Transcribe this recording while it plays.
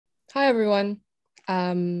Hi, everyone.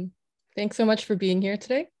 Thanks so much for being here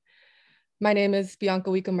today. My name is Bianca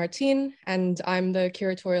Wico-Martin, and I'm the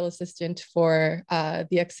curatorial assistant for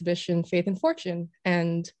the exhibition Faith and Fortune,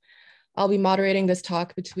 and I'll be moderating this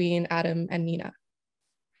talk between Adam and Nina.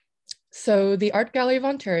 So the Art Gallery of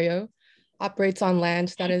Ontario operates on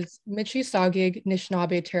land that is Mississauga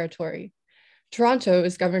Anishinaabe territory. Toronto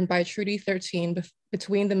is governed by Treaty 13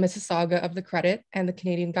 between the Mississauga of the Credit and the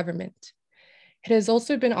Canadian government. It has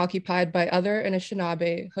also been occupied by other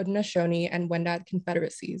Anishinaabe, Haudenosaunee, and Wendat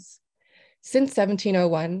confederacies. Since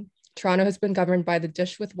 1701, Toronto has been governed by the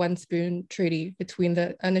Dish with One Spoon Treaty between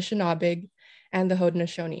the Anishinaabe and the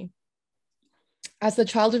Haudenosaunee. As the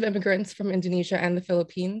child of immigrants from Indonesia and the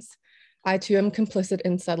Philippines, I too am complicit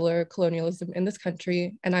in settler colonialism in this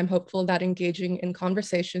country, and I'm hopeful that engaging in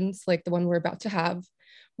conversations like the one we're about to have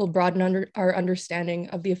will broaden our understanding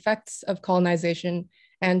of the effects of colonization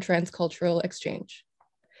and transcultural exchange.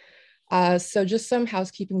 So just some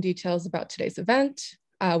housekeeping details about today's event.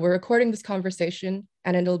 We're recording this conversation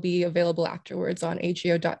and it'll be available afterwards on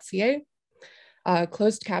agio.ca.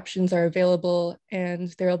 Closed captions are available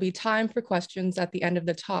and there'll be time for questions at the end of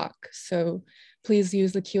the talk. So please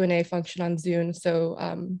use the Q&A function on Zoom so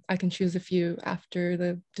I can choose a few after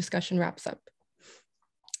the discussion wraps up.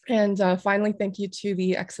 And finally, thank you to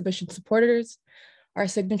the exhibition supporters, our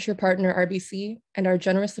signature partner, RBC, and our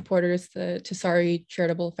generous supporters, the Tesari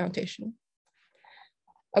Charitable Foundation.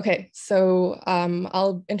 Okay, so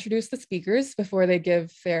I'll introduce the speakers before they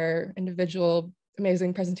give their individual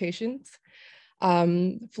amazing presentations.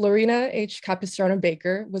 Florina H.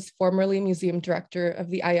 Capistrano-Baker was formerly museum director of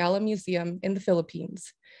the Ayala Museum in the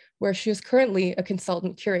Philippines, where she is currently a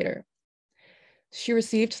consultant curator. She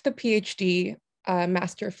received the PhD,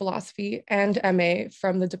 Master of Philosophy, and MA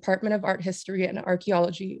from the Department of Art History and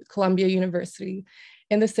Archaeology, Columbia University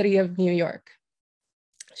in the city of New York.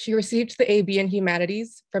 She received the AB in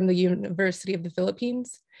Humanities from the University of the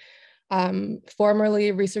Philippines,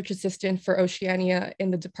 formerly research assistant for Oceania in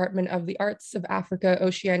the Department of the Arts of Africa,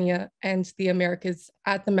 Oceania, and the Americas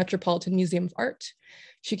at the Metropolitan Museum of Art.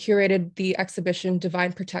 She curated the exhibition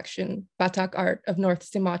Divine Protection, Batak Art of North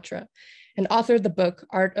Sumatra, and authored the book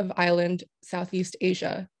Art of Island, Southeast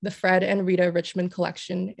Asia, the Fred and Rita Richmond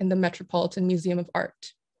Collection in the Metropolitan Museum of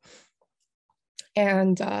Art.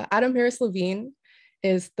 And Adam Harris Levine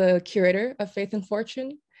is the curator of Faith and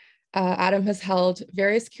Fortune. Adam has held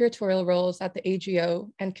various curatorial roles at the AGO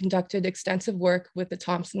and conducted extensive work with the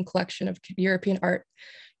Thompson Collection of European Art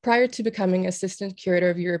prior to becoming Assistant Curator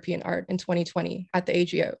of European Art in 2020 at the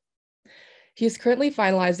AGO. He is currently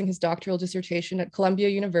finalizing his doctoral dissertation at Columbia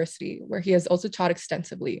University, where he has also taught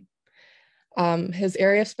extensively. His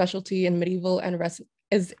area of specialty in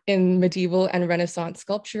is in medieval and Renaissance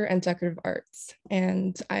sculpture and decorative arts.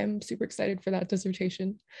 And I'm super excited for that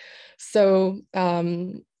dissertation. So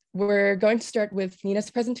we're going to start with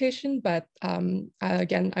Nina's presentation, but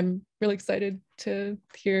again, I'm really excited to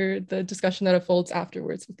hear the discussion that unfolds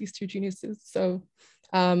afterwards with these two geniuses. So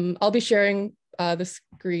I'll be sharing the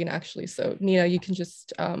screen actually. So Nina, you can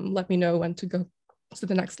just let me know when to go to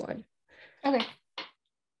the next slide. Okay.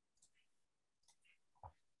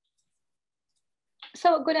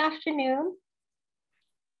 So good afternoon,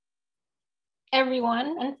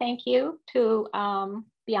 everyone, and thank you to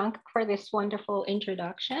Bianca for this wonderful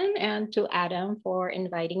introduction and to Adam for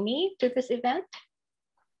inviting me to this event.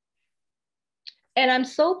 And I'm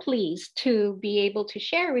so pleased to be able to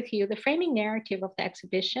share with you the framing narrative of the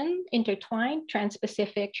exhibition, Intertwined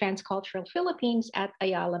Trans-Pacific Transcultural Philippines at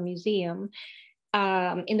Ayala Museum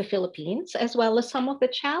in the Philippines, as well as some of the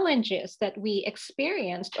challenges that we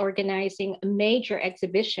experienced organizing a major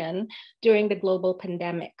exhibition during the global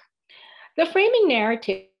pandemic. The framing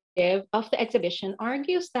narrative of the exhibition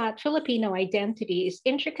argues that Filipino identity is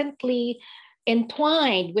intricately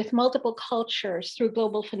entwined with multiple cultures through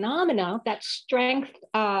global phenomena that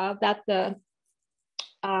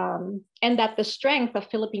the strength of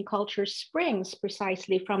Philippine culture springs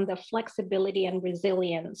precisely from the flexibility and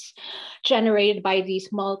resilience generated by these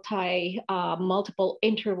multiple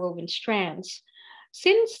interwoven strands.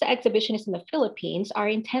 Since the exhibition is in the Philippines, our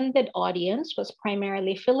intended audience was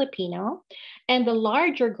primarily Filipino, and the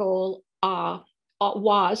larger goal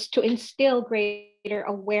was to instill greater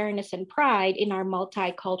awareness and pride in our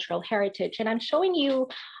multicultural heritage. And I'm showing you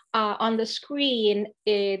on the screen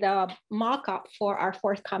the mock-up for our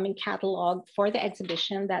forthcoming catalog for the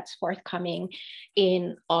exhibition that's forthcoming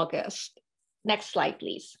in August. Next slide,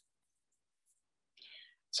 please.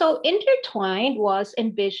 So Intertwined was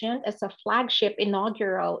envisioned as a flagship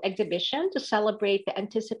inaugural exhibition to celebrate the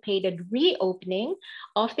anticipated reopening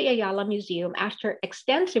of the Ayala Museum after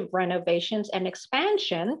extensive renovations and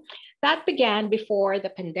expansion that began before the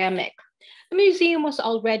pandemic. The museum was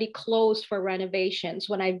already closed for renovations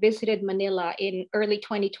when I visited Manila in early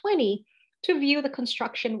 2020 to view the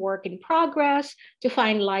construction work in progress, to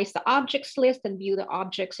finalize the objects list and view the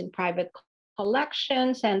objects in private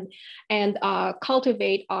collections and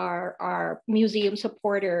cultivate our museum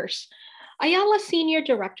supporters. Ayala Senior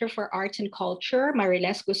Director for Arts and Culture,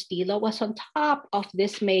 Mariles Gustilo, was on top of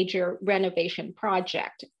this major renovation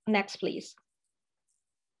project. Next, please.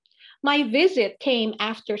 My visit came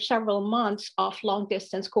after several months of long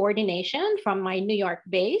distance coordination from my New York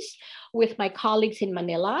base with my colleagues in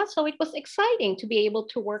Manila. So it was exciting to be able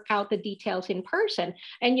to work out the details in person.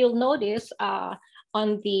 And you'll notice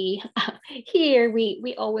on the here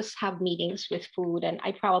we always have meetings with food, and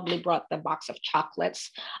I probably brought the box of chocolates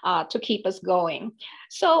to keep us going.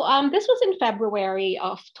 So this was in February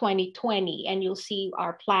of 2020, and you'll see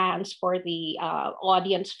our plans for the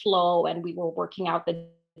audience flow, and we were working out the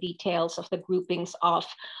details of the groupings of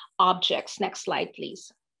objects. Next slide, please.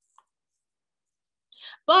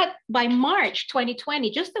 But by March 2020,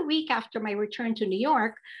 just a week after my return to New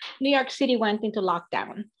York City went into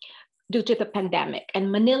lockdown due to the pandemic,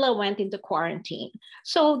 and Manila went into quarantine.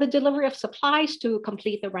 So the delivery of supplies to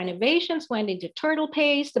complete the renovations went into turtle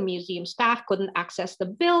pace. The museum staff couldn't access the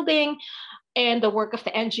building, and the work of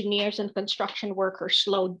the engineers and construction workers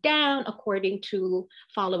slowed down according to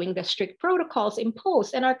following the strict protocols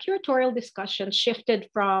imposed. And our curatorial discussions shifted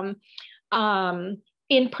from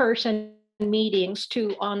in-person meetings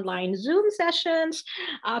to online Zoom sessions,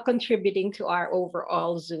 contributing to our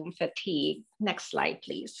overall Zoom fatigue. Next slide,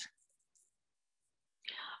 please.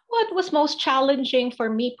 What was most challenging for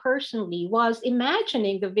me personally was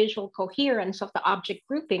imagining the visual coherence of the object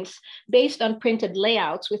groupings based on printed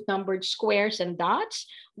layouts with numbered squares and dots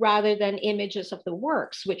rather than images of the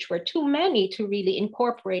works, which were too many to really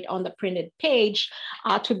incorporate on the printed page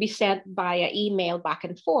to be sent via email back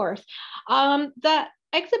and forth. The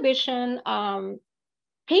exhibition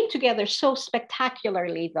came together so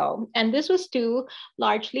spectacularly, though. And this was due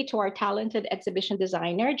largely to our talented exhibition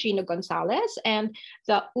designer, Gino Gonzalez, and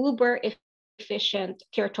the uber efficient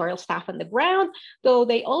curatorial staff on the ground, though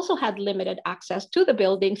they also had limited access to the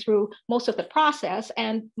building through most of the process,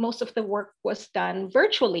 and most of the work was done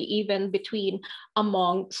virtually, even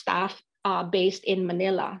among staff based in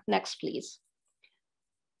Manila. Next, please.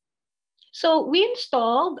 So we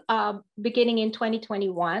installed beginning in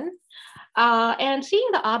 2021, and seeing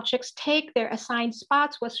the objects take their assigned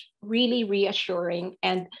spots was really reassuring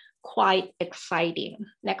and quite exciting.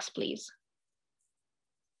 Next, please.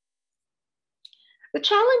 The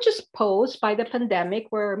challenges posed by the pandemic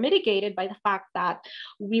were mitigated by the fact that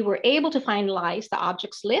we were able to finalize the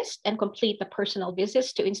objects list and complete the personal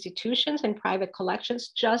visits to institutions and private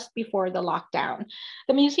collections just before the lockdown.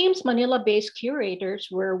 The museum's Manila-based curators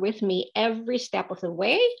were with me every step of the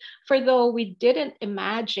way, for though we didn't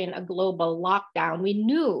imagine a global lockdown, we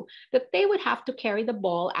knew that they would have to carry the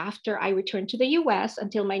ball after I returned to the US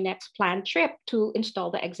until my next planned trip to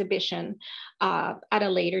install the exhibition at a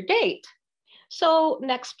later date. So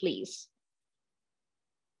next, please.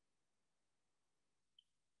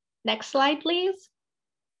 Next slide, please.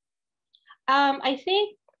 I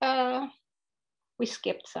think we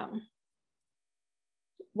skipped some.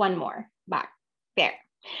 One more, back there.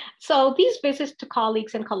 So these visits to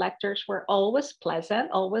colleagues and collectors were always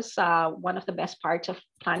pleasant, always one of the best parts of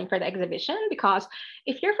planning for the exhibition, because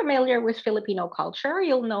if you're familiar with Filipino culture,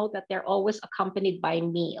 you'll know that they're always accompanied by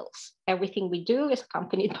meals. Everything we do is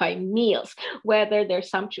accompanied by meals, whether they're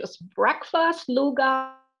sumptuous breakfast,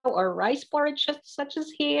 lugaw, or rice porridge, such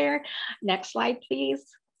as here. Next slide, please.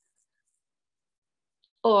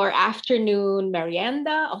 Or afternoon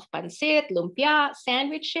merienda of pancit, lumpia,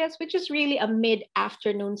 sandwiches, which is really a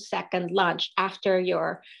mid-afternoon second lunch after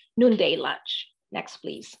your noonday lunch. Next,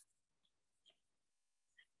 please.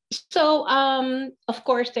 So, of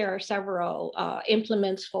course, there are several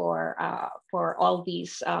implements for all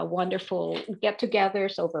these wonderful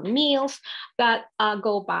get-togethers over meals that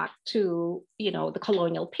go back to, the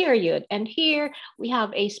colonial period. And here we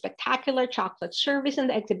have a spectacular chocolate service in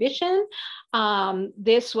the exhibition.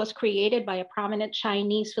 This was created by a prominent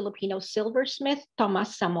Chinese-Filipino silversmith,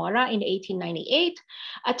 Tomas Zamora, in 1898,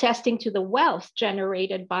 attesting to the wealth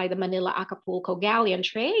generated by the Manila-Acapulco galleon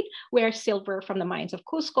trade, where silver from the mines of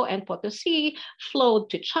Cusco and Potosi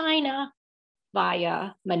flowed to China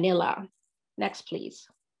via Manila. Next, please.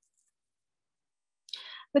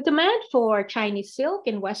 The demand for Chinese silk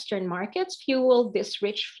in Western markets fueled this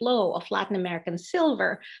rich flow of Latin American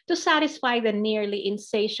silver to satisfy the nearly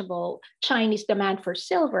insatiable Chinese demand for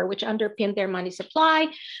silver, which underpinned their money supply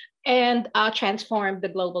and transformed the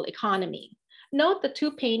global economy. Note the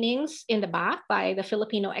two paintings in the back by the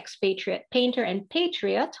Filipino expatriate painter and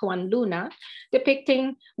patriot, Juan Luna,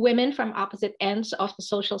 depicting women from opposite ends of the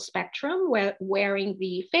social spectrum wearing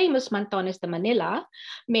the famous mantones de Manila,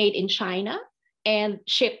 made in China and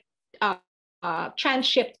shipped,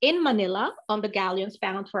 transshipped in Manila on the galleons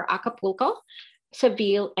bound for Acapulco,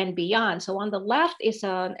 Seville, and beyond. So on the left is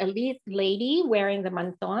an elite lady wearing the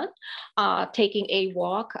manton, taking a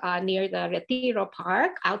walk near the Retiro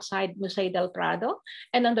Park outside Museo del Prado.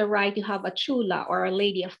 And on the right, you have a chula, or a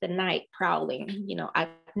lady of the night, prowling, at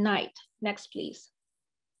night. Next, please.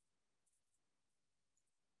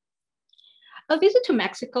 A visit to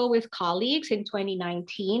Mexico with colleagues in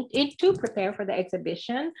 2019 to prepare for the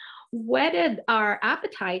exhibition whetted our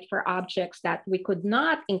appetite for objects that we could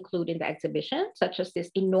not include in the exhibition, such as this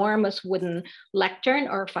enormous wooden lectern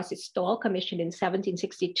or fascistol commissioned in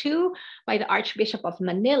 1762 by the Archbishop of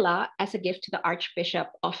Manila as a gift to the Archbishop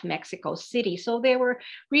of Mexico City. So there were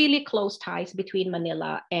really close ties between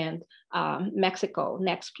Manila and Mexico.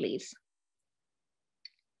 Next, please.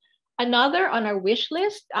 Another on our wish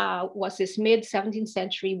list was this mid-17th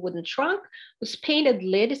century wooden trunk whose painted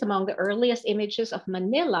lid is among the earliest images of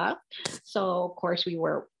Manila. So of course we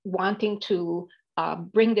were wanting to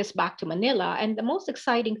bring this back to Manila. And the most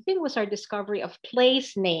exciting thing was our discovery of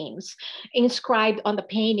place names inscribed on the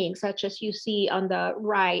painting, such as you see on the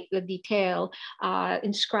right, the detail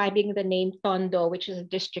inscribing the name Tondo, which is a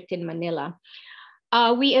district in Manila.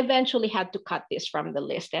 We eventually had to cut this from the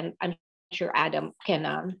list, and I'm sure Adam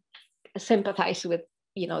can sympathize with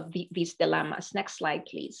these dilemmas. Next slide,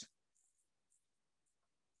 please.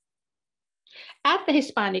 At the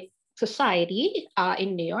Hispanic Society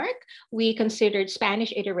in New York, we considered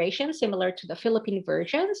Spanish iterations similar to the Philippine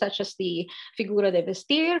version, such as the Figura de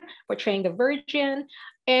Vestir, portraying the Virgin.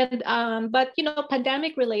 And but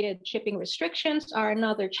pandemic-related shipping restrictions are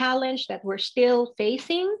another challenge that we're still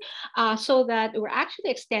facing, so that we're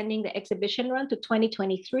actually extending the exhibition run to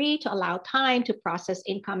 2023 to allow time to process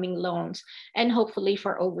incoming loans, and hopefully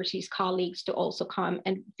for overseas colleagues to also come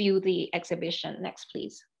and view the exhibition. Next,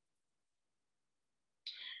 please.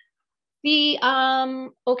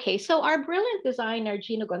 Okay, so our brilliant designer,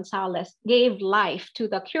 Gino Gonzalez, gave life to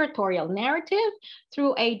the curatorial narrative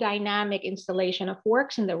through a dynamic installation of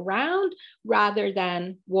works in the round rather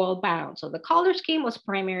than wall bound. So the color scheme was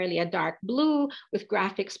primarily a dark blue with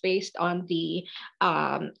graphics based on the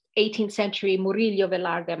 18th century Murillo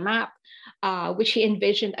Velarde map, which he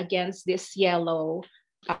envisioned against this yellow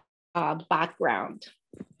background.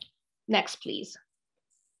 Next, please.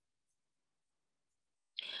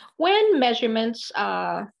 When measurements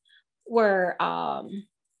were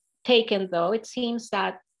taken, though, it seems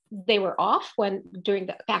that they were off during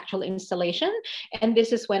the actual installation. And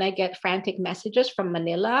this is when I get frantic messages from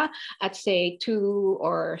Manila at say 2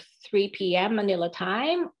 or 3 p.m. Manila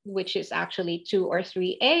time, which is actually 2 or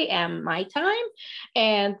 3 a.m. my time.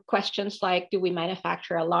 And questions like, do we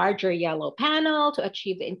manufacture a larger yellow panel to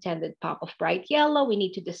achieve the intended pop of bright yellow? We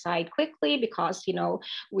need to decide quickly because,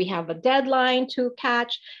 we have a deadline to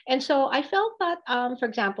catch. And so I felt that, for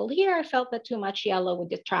example, here, I felt that too much yellow would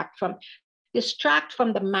distract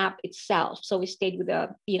from the map itself. So we stayed with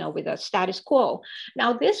the status quo.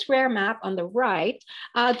 Now this rare map on the right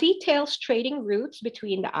details trading routes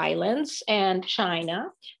between the islands and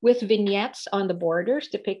China with vignettes on the borders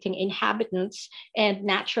depicting inhabitants and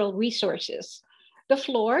natural resources. The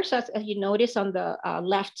floors, as you notice on the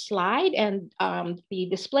left slide, and the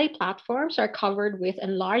display platforms are covered with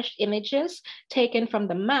enlarged images taken from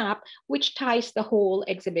the map, which ties the whole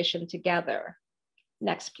exhibition together.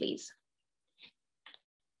 Next, please.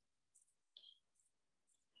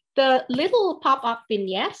 The little pop-up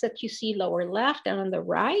vignettes that you see lower left and on the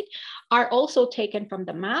right are also taken from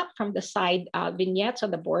the map, from the side vignettes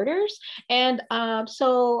on the borders. And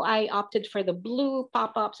so I opted for the blue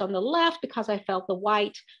pop-ups on the left because I felt the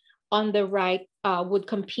white on the right would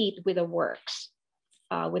compete with the works,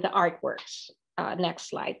 with the artworks. Next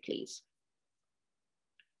slide, please.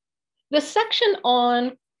 The section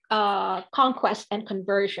on conquest and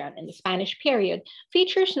conversion in the Spanish period,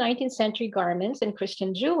 features 19th century garments and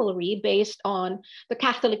Christian jewelry based on the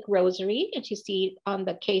Catholic rosary, as you see on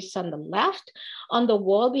the case on the left. On the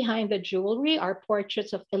wall behind the jewelry are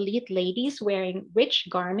portraits of elite ladies wearing rich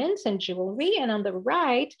garments and jewelry. And on the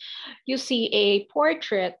right, you see a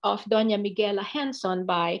portrait of Doña Miguela Henson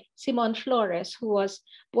by Simon Flores, who was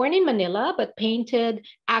born in Manila but painted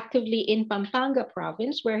actively in Pampanga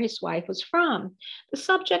province, where his wife was from. The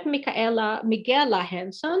subject, Miguela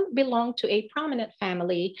Henson, belonged to a prominent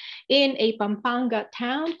family in a Pampanga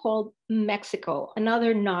town called Mexico,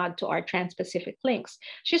 another nod to our trans-Pacific links.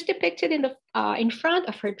 She's depicted in front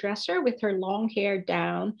of her dresser with her long hair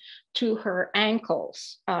down to her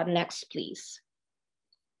ankles. Next, please.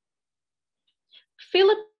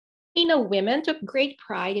 Filipino women took great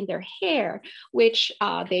pride in their hair, which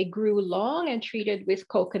they grew long and treated with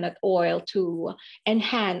coconut oil to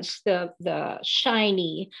enhance the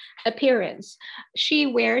shiny appearance. She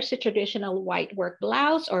wears a traditional white work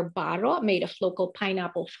blouse or baro made of local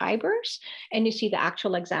pineapple fibers. And you see the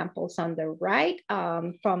actual examples on the right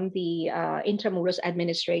from the Intramuros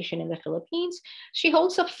administration in the Philippines. She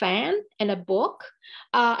holds a fan and a book,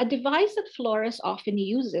 a device that Flores often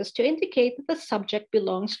uses to indicate that the subject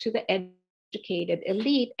belongs to the educated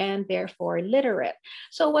elite and therefore literate.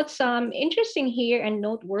 So what's interesting here and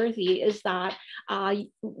noteworthy is that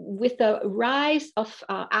with the rise of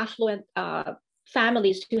affluent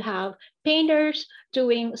families who have painters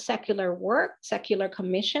doing secular work, secular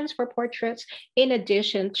commissions for portraits, in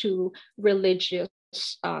addition to religious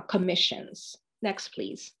commissions. Next,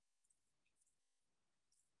 please.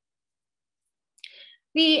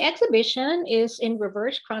 The exhibition is in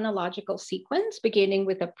reverse chronological sequence, beginning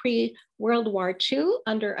with a pre-World War II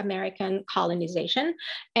under American colonization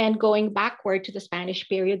and going backward to the Spanish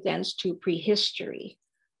period, thence to prehistory.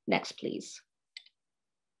 Next, please.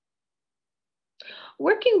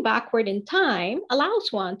 Working backward in time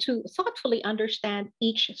allows one to thoughtfully understand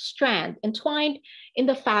each strand entwined in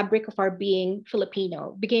the fabric of our being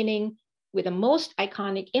Filipino, beginning with the most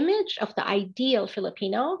iconic image of the ideal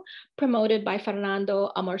Filipino promoted by Fernando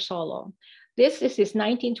Amorsolo. This is his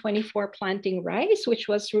 1924 planting rice, which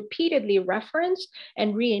was repeatedly referenced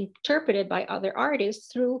and reinterpreted by other artists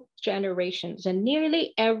through generations. And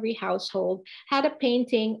nearly every household had a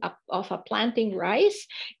painting of a planting rice,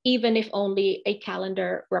 even if only a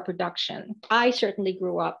calendar reproduction. I certainly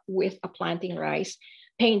grew up with a planting rice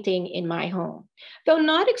painting in my home. Though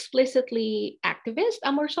not explicitly activist,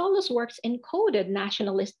 Amorsolo's works encoded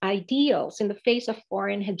nationalist ideals in the face of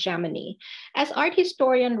foreign hegemony. As art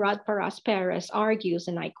historian Rod Parras-Perez argues,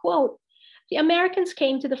 and I quote, "The Americans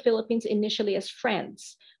came to the Philippines initially as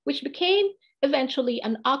friends, which became eventually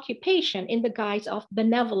an occupation in the guise of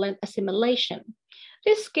benevolent assimilation.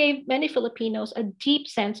 This gave many Filipinos a deep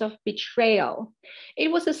sense of betrayal. It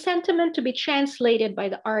was a sentiment to be translated by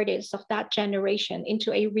the artists of that generation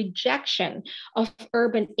into a rejection of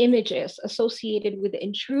urban images associated with the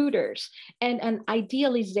intruders and an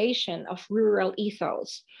idealization of rural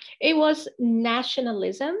ethos. It was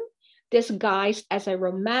nationalism disguised as a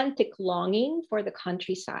romantic longing for the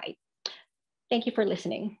countryside." Thank you for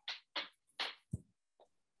listening.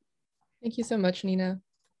 Thank you so much, Nina.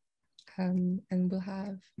 And we'll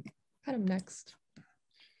have Adam next.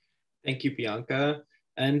 Thank you, Bianca.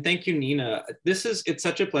 And thank you, Nina. It's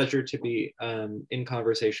such a pleasure to be in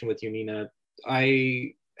conversation with you, Nina.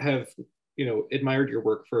 I have, admired your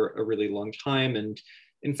work for a really long time. And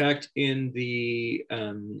in fact, in the,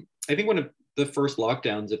 I think one of the first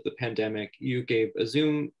lockdowns of the pandemic, you gave a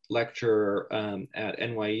Zoom lecture at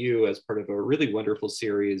NYU as part of a really wonderful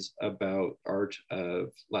series about art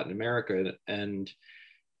of Latin America.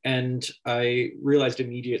 And I realized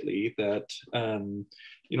immediately that,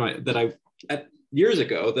 years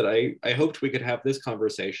ago that I hoped we could have this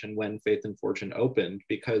conversation when Faith and Fortune opened,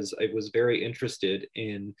 because I was very interested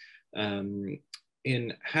in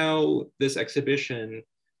how this exhibition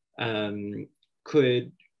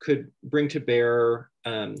could bring to bear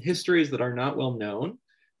histories that are not well known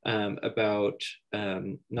about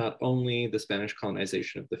not only the Spanish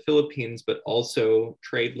colonization of the Philippines, but also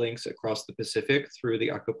trade links across the Pacific through the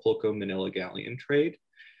Acapulco-Manila galleon trade.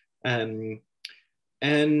 And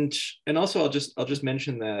also I'll just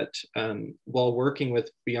mention that while working with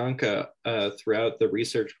Bianca throughout the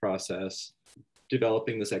research process,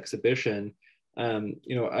 developing this exhibition,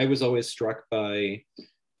 I was always struck by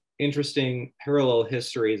interesting parallel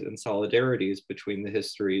histories and solidarities between the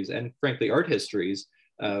histories and frankly art histories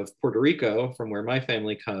of Puerto Rico, from where my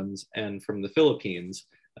family comes, and from the Philippines,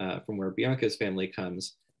 from where Bianca's family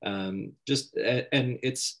comes. And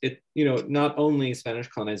you know, not only Spanish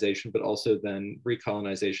colonization, but also then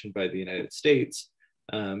recolonization by the United States,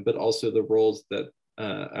 but also the roles that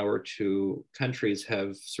our two countries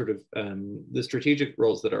have sort of, the strategic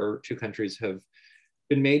roles that our two countries have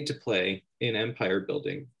been made to play in empire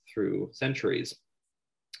building through centuries.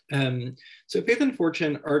 So Faith and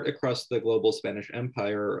Fortune, Art Across the Global Spanish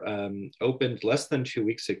Empire, opened less than 2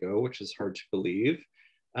 weeks ago, which is hard to believe.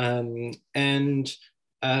 And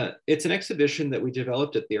it's an exhibition that we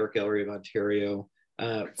developed at the Art Gallery of Ontario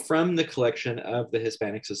from the collection of the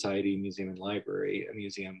Hispanic Society Museum and Library, a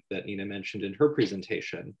museum that Nina mentioned in her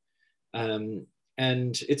presentation. And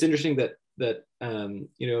it's interesting that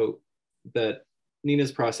you know, that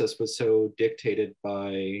Nina's process was so dictated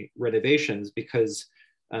by renovations, because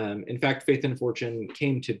in fact, Faith and Fortune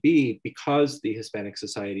came to be because the Hispanic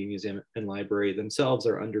Society Museum and Library themselves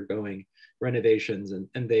are undergoing renovations,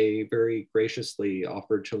 and they very graciously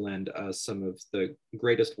offered to lend us some of the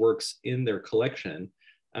greatest works in their collection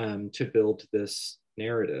to build this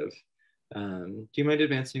narrative. Do you mind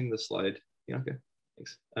advancing the slide, Bianca?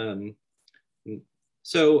 Thanks.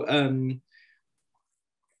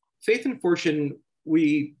 Faith and Fortune,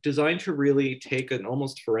 we designed to really take an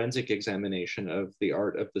almost forensic examination of the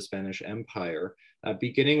art of the Spanish Empire,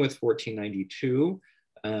 beginning with 1492,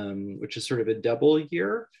 which is sort of a double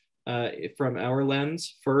year from our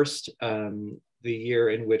lens. First, the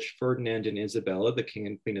year in which Ferdinand and Isabella, the King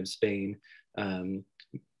and Queen of Spain,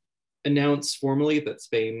 announce formally that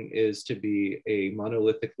Spain is to be a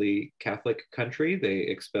monolithically Catholic country. They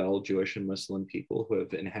expel Jewish and Muslim people who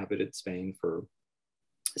have inhabited Spain for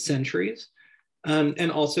centuries.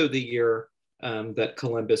 And also the year that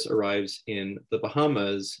Columbus arrives in the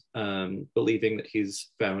Bahamas, believing that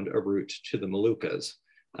he's found a route to the Moluccas.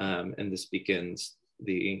 And this begins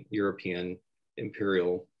the European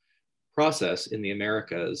imperial process in the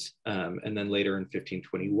Americas. And then later in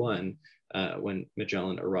 1521, when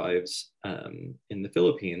Magellan arrives in the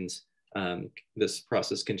Philippines, this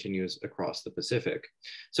process continues across the Pacific.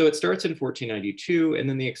 So it starts in 1492, and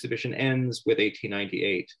then the exhibition ends with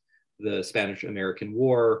 1898, the Spanish-American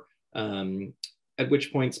War, at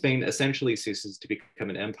which point Spain essentially ceases to become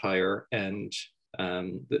an empire, and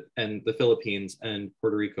the Philippines and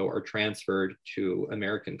Puerto Rico are transferred to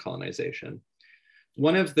American colonization.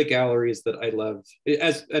 One of the galleries that I love,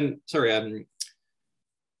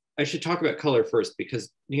 I should talk about color first,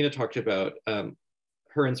 because Nina talked about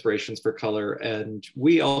her inspirations for color, and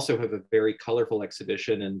we also have a very colorful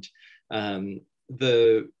exhibition, and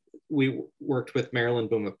we worked with Marilyn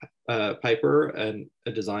Boom Piper, and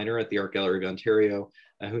a designer at the Art Gallery of Ontario,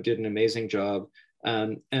 who did an amazing job.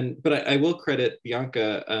 But I will credit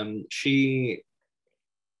Bianca. She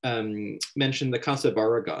mentioned the Casa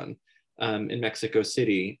Barragan in Mexico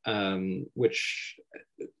City, which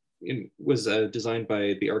was designed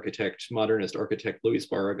by the modernist architect Luis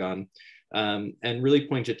Barragan, and really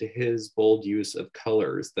pointed to his bold use of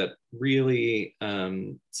colors that really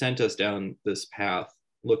sent us down this path,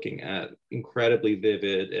 looking at incredibly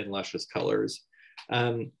vivid and luscious colors.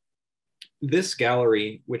 This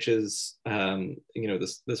gallery, which is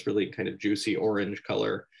this really kind of juicy orange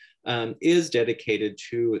color, is dedicated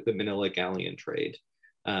to the Manila galleon trade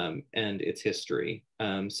and its history.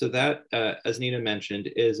 So that, as Nina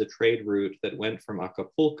mentioned, is a trade route that went from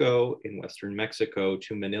Acapulco in Western Mexico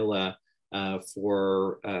to Manila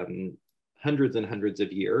for hundreds and hundreds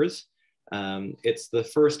of years. It's the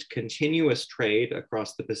first continuous trade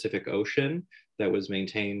across the Pacific Ocean that was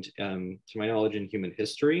maintained, to my knowledge, in human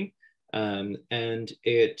history. And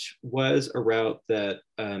it was a route that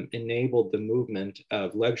enabled the movement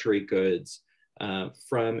of luxury goods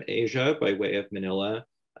from Asia by way of Manila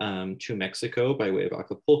to Mexico by way of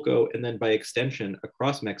Acapulco, and then by extension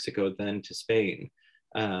across Mexico, then to Spain,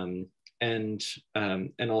 and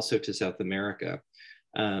also to South America.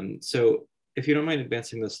 So if you don't mind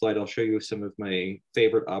advancing the slide, I'll show you some of my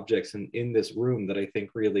favorite objects in this room that I think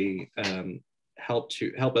really help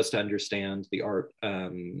us to understand the art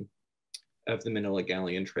of the Manila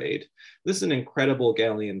galleon trade. This is an incredible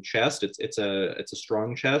galleon chest. It's a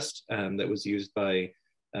strong chest that was used by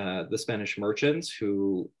the Spanish merchants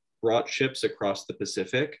who brought ships across the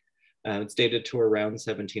Pacific. It's dated to around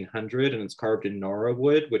 1700, and it's carved in Nara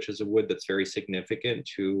wood, which is a wood that's very significant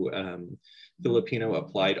to Filipino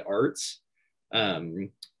applied arts.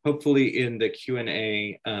 Hopefully in the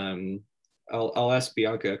Q&A, I'll ask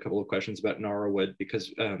Bianca a couple of questions about Nara wood,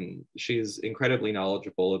 because she's incredibly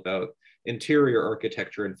knowledgeable about interior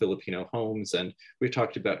architecture in Filipino homes. And we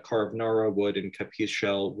talked about carved Nara wood and capiz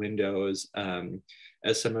shell windows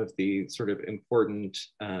as some of the sort of important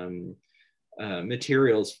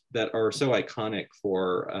materials that are so iconic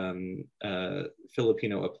for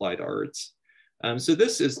Filipino applied arts. So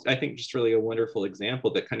this is, I think, just really a wonderful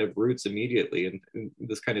example that kind of roots immediately in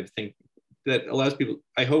this kind of thing that allows people,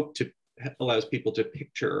 I hope, allows people to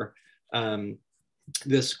picture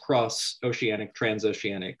this cross-oceanic,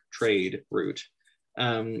 transoceanic trade route.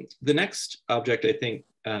 The next object, I think,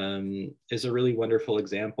 is a really wonderful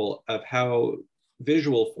example of how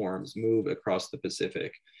visual forms move across the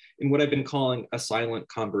Pacific in what I've been calling a silent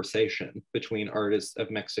conversation between artists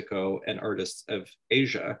of Mexico and artists of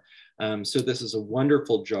Asia. So this is a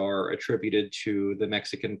wonderful jar attributed to the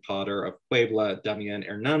Mexican potter of Puebla, Damian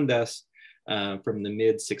Hernandez, from the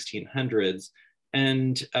mid 1600s.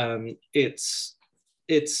 And it's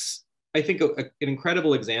I think, an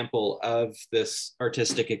incredible example of this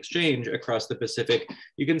artistic exchange across the Pacific.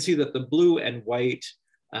 You can see that the blue and white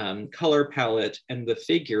color palette and the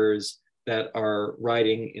figures that are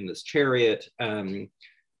riding in this chariot that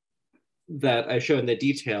I show in the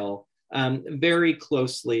detail very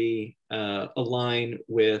closely align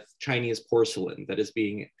with Chinese porcelain that is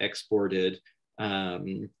being exported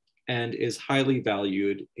and is highly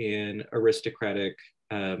valued in aristocratic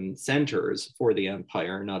centers for the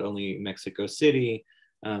empire, not only Mexico City,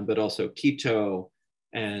 but also Quito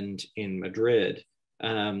and in Madrid.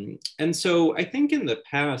 And so I think in the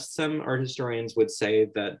past, some art historians would say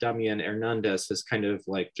that Damian Hernandez is kind of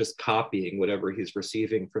like just copying whatever he's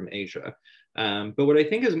receiving from Asia. But what I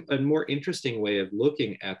think is a more interesting way of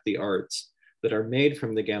looking at the arts that are made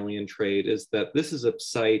from the galleon trade is that this is a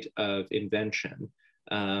site of invention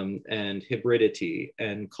and hybridity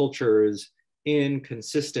and cultures in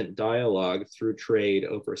consistent dialogue through trade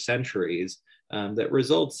over centuries that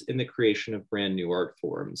results in the creation of brand new art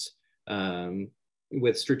forms.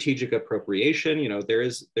 With strategic appropriation, you know,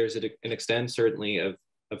 there's an extent certainly of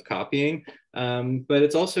copying, but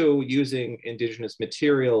it's also using indigenous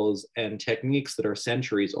materials and techniques that are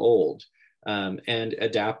centuries old and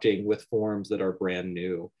adapting with forms that are brand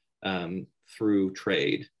new through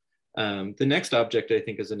trade. The next object, I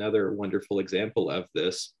think, is another wonderful example of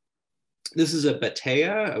this. This is a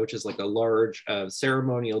batea, which is like a large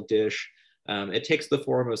ceremonial dish. It takes the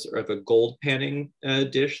form of a gold panning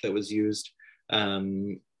dish that was used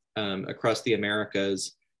across the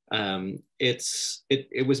Americas.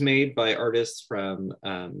 It was made by artists from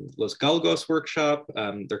Los Galgos workshop.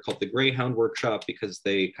 They're called the Greyhound workshop because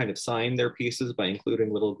they kind of sign their pieces by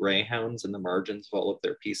including little greyhounds in the margins of all of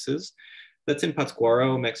their pieces. That's in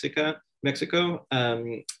Pátzcuaro, Mexico.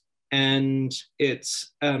 And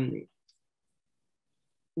it's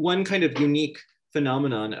one kind of unique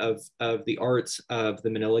phenomenon of the arts of the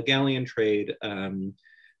Manila galleon trade,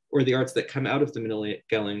 or the arts that come out of the Manila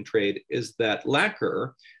galleon trade, is that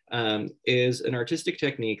lacquer is an artistic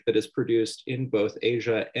technique that is produced in both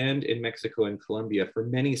Asia and in Mexico and Colombia for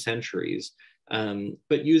many centuries,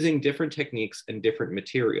 but using different techniques and different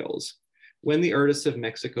materials. When the artists of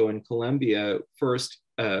Mexico and Colombia first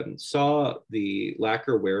saw the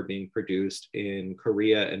lacquerware being produced in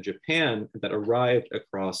Korea and Japan that arrived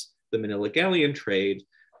across the Manila galleon trade,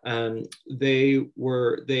 they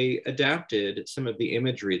adapted some of the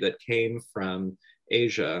imagery that came from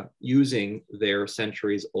Asia using their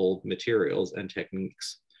centuries old materials and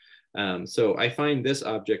techniques. So I find this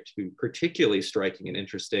object to be particularly striking and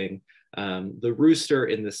interesting. The rooster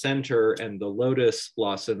in the center and the lotus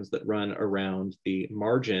blossoms that run around the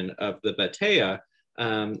margin of the batea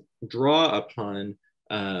draw upon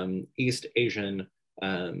East Asian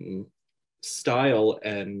style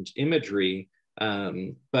and imagery,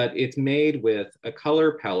 but it's made with a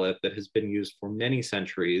color palette that has been used for many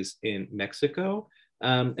centuries in Mexico.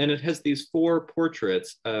 And it has these four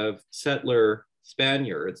portraits of settler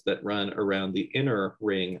Spaniards that run around the inner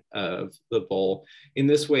ring of the bowl. In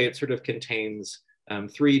this way, it sort of contains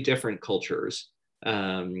three different cultures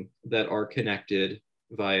that are connected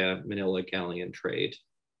via Manila galleon trade.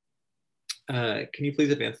 Can you please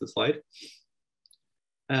advance the slide?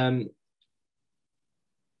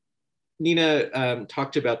 Nina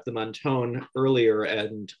talked about the Montone earlier,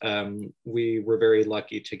 and we were very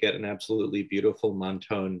lucky to get an absolutely beautiful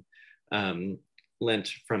Montone lent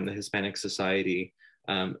from the Hispanic Society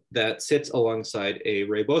that sits alongside a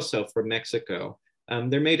rebozo from Mexico.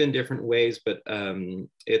 They're made in different ways, but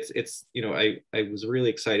it's you know, I was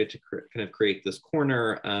really excited to kind of create this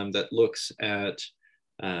corner that looks at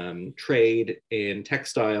trade in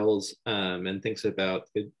textiles and thinks about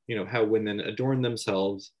you know, how women adorn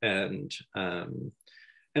themselves, and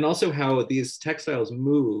also how these textiles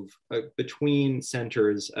move between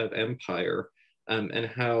centers of empire, and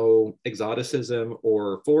how exoticism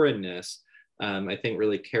or foreignness I think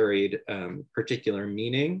really carried particular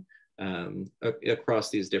meaning across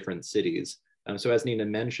these different cities. So as Nina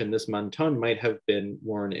mentioned, this manton might have been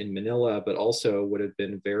worn in Manila, but also would have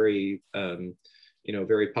been very,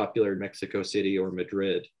 very popular in Mexico City or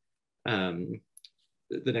Madrid. The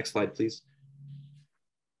next slide, please.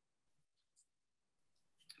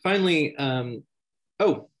 Finally,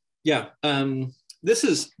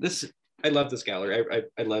 I love this gallery.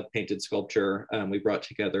 I love painted sculpture. We brought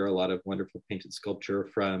together a lot of wonderful painted sculpture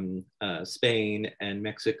from Spain and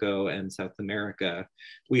Mexico and South America.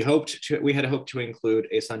 We had hoped to include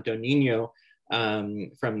a Santo Niño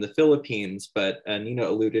from the Philippines, but Nina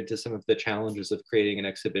alluded to some of the challenges of creating an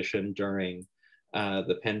exhibition during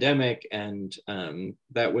the pandemic, and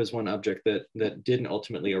that was one object that didn't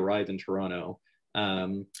ultimately arrive in Toronto.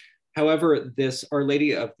 However, this Our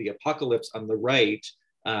Lady of the Apocalypse on the right,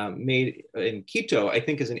 made in Quito, I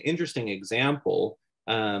think is an interesting example.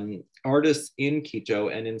 Artists in Quito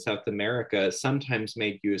and in South America sometimes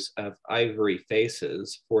made use of ivory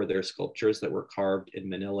faces for their sculptures that were carved in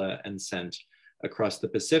Manila and sent across the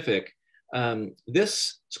Pacific.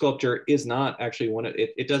 This sculpture is not actually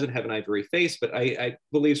it doesn't have an ivory face, but I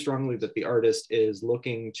believe strongly that the artist is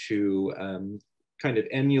looking to kind of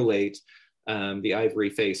emulate the ivory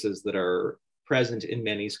faces that are present in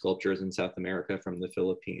many sculptures in South America from the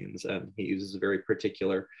Philippines. He uses a very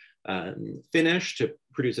particular finish to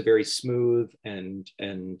produce a very smooth and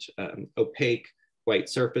opaque white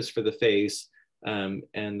surface for the face, and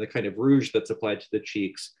the kind of rouge that's applied to the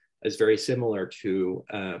cheeks is very similar to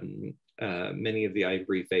many of the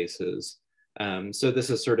ivory faces. So this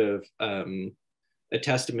is sort of a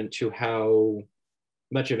testament to how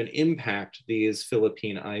much of an impact these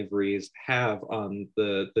Philippine ivories have on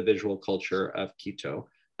the visual culture of Quito.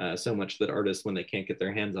 So much that artists, when they can't get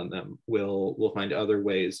their hands on them, will find other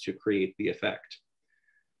ways to create the effect.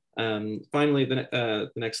 Finally,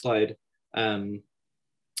 the next slide. The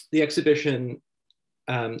exhibition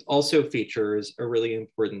also features a really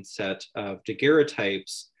important set of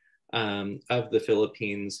daguerreotypes of the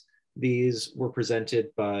Philippines. These were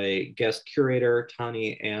presented by guest curator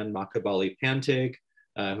Tani Ann Makabali Pantig,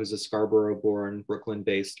 who's a Scarborough-born,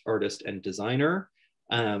 Brooklyn-based artist and designer.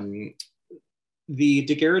 The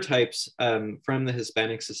daguerreotypes from the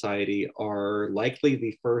Hispanic Society are likely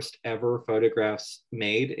the first ever photographs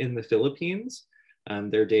made in the Philippines.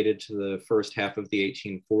 They're dated to the first half of the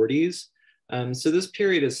 1840s. So this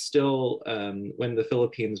period is still when the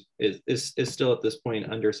Philippines is still at this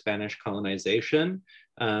point under Spanish colonization,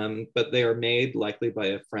 but they are made likely by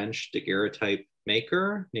a French daguerreotype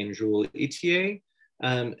maker named Jules Itier.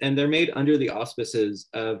 And they're made under the auspices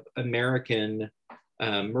of American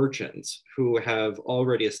merchants who have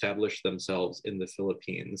already established themselves in the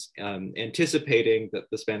Philippines, anticipating that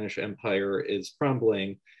the Spanish Empire is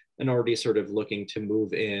crumbling and already sort of looking to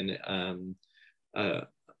move in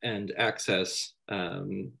and access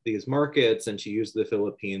these markets and to use the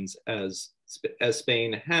Philippines as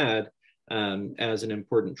Spain had as an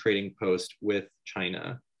important trading post with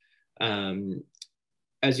China.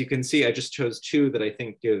 As you can see, I just chose two that I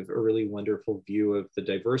think give a really wonderful view of the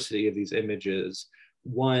diversity of these images.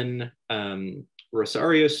 One,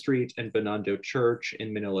 Rosario Street and Binondo Church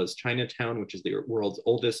in Manila's Chinatown, which is the world's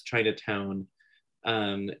oldest Chinatown.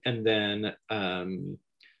 And then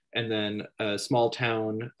a small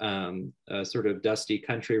town, a sort of dusty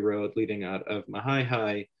country road leading out of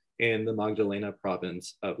Mahayhay in the Magdalena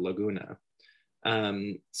province of Laguna.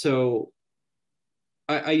 So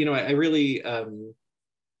I really,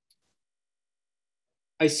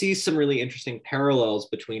 I see some really interesting parallels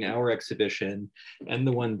between our exhibition and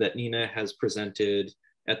the one that Nina has presented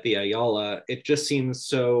at the Ayala. It just seems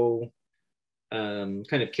so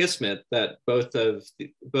kind of kismet that both of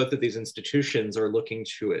these institutions are looking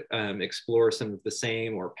to explore some of the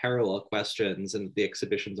same or parallel questions, and the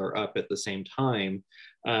exhibitions are up at the same time.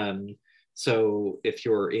 So if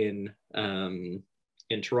you're in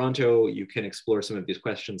Toronto, you can explore some of these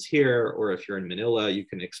questions here, or if you're in Manila, you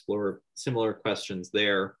can explore similar questions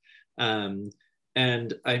there.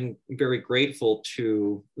 And I'm very grateful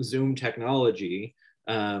to Zoom technology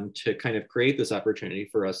to kind of create this opportunity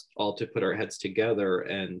for us all to put our heads together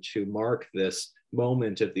and to mark this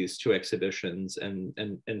moment of these two exhibitions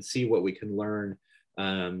and see what we can learn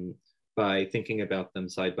by thinking about them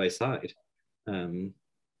side by side.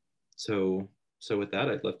 So with that,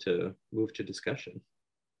 I'd love to move to discussion.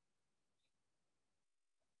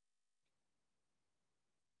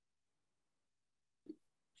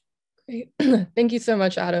 Great. Thank you so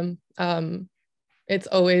much, Adam. It's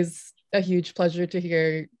always a huge pleasure to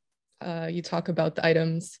hear you talk about the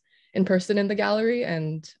items in person in the gallery,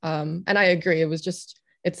 and I agree. It was just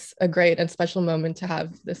it's a great and special moment to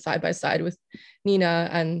have this side by side with Nina.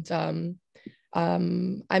 And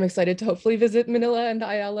I'm excited to hopefully visit Manila and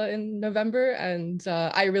Ayala in November. And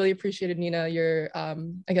I really appreciated, Nina, your,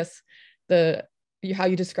 I guess, how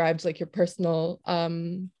you described like your personal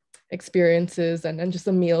experiences and just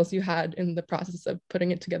the meals you had in the process of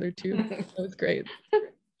putting it together too. That was great.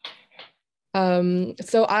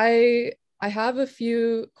 So I have a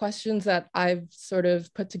few questions that I've sort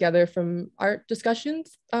of put together from our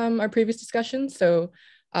discussions, our previous discussions. So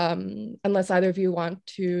unless either of you want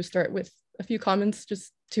to start with a few comments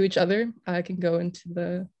just to each other, I can go into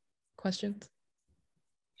the questions.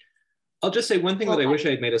 I'll just say one thing that I wish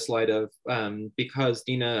I had made a slide of, because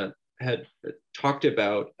Nina had talked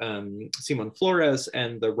about Simon Flores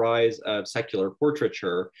and the rise of secular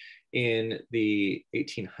portraiture in the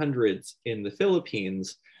 1800s in the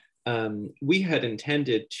Philippines. We had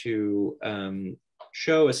intended to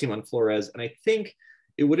show a Simon Flores, and I think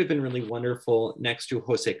it would have been really wonderful next to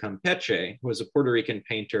Jose Campeche, who was a Puerto Rican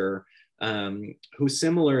painter who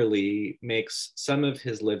similarly makes some of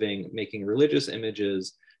his living making religious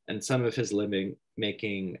images and some of his living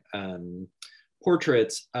making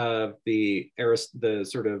portraits of the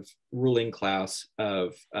sort of ruling class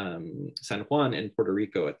of San Juan in Puerto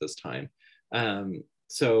Rico at this time.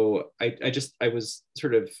 So I was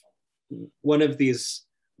sort of one of the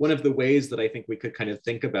ways that I think we could kind of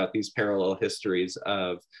think about these parallel histories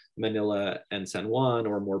of Manila and San Juan,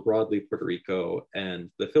 or more broadly Puerto Rico and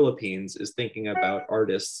the Philippines, is thinking about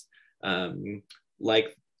artists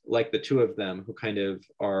like the two of them who kind of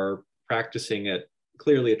are practicing at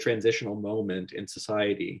clearly a transitional moment in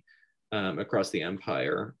society across the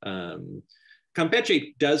empire.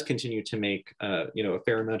 Campeche does continue to make a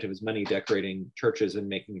fair amount of his money decorating churches and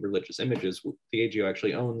making religious images. The AGO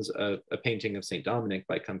actually owns a painting of Saint Dominic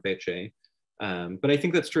by Campeche, but I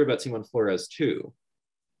think that's true about Simon Flores too.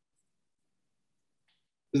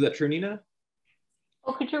 Is that true, Nina?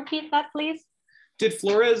 Oh, could you repeat that, please? Did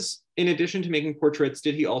Flores, in addition to making portraits,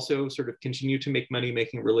 did he also sort of continue to make money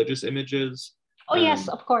making religious images? Oh, yes,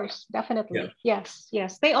 of course, definitely. Yeah.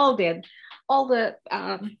 Yes, they all did. All the,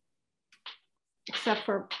 except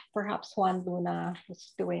for perhaps Juan Luna,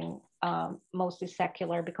 was doing mostly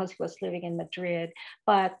secular because he was living in Madrid.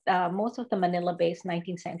 But most of the Manila-based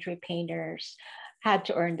 19th century painters had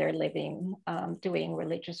to earn their living doing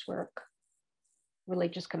religious work,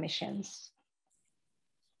 religious commissions.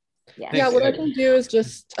 Yeah, what I can do is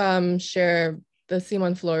just share the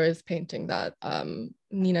Simon Flores painting that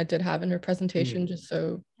Nina did have in her presentation, just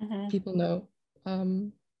so people know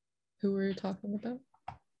who we're talking about.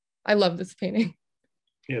 I love this painting.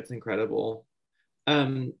 Yeah, it's incredible.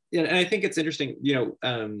 And I think it's interesting,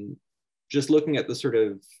 just looking at the sort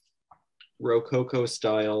of Rococo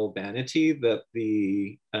style vanity that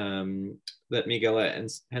that Miguel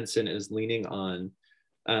Henson is leaning on.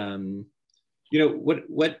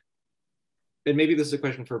 What and maybe this is a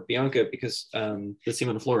question for Bianca, because the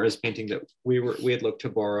Simon Flores painting that we had looked to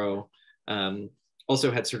borrow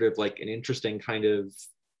also had sort of like an interesting kind of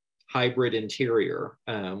hybrid interior,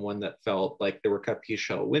 one that felt like there were capiche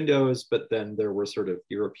shell windows, but then there were sort of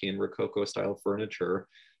European Rococo style furniture.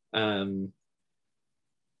 And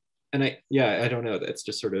I don't know, that's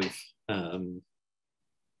just sort of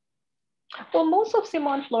well, most of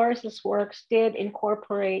Simon Flores's works did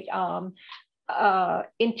incorporate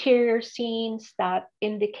interior scenes that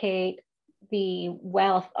indicate the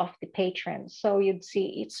wealth of the patrons. So you'd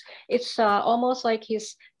see it's almost like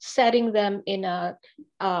he's setting them in a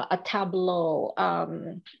tableau,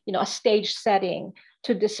 a stage setting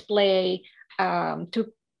to display,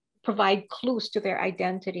 to provide clues to their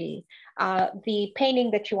identity. The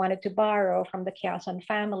painting that you wanted to borrow from the Quezon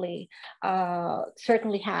family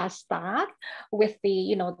certainly has that, with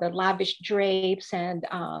the lavish drapes and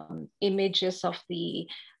images of the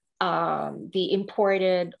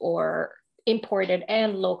imported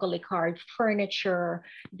and locally carved furniture,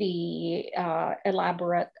 the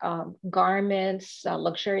elaborate garments,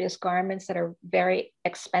 luxurious garments that are very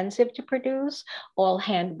expensive to produce, all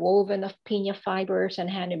hand woven of piña fibers and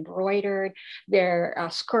hand embroidered. Their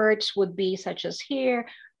skirts would be, such as here,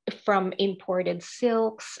 from imported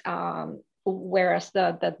silks, whereas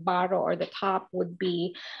the baro or the top would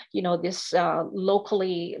be, this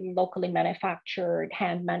locally manufactured,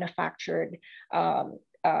 hand manufactured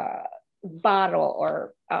baro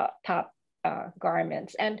or top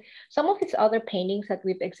garments. And some of his other paintings that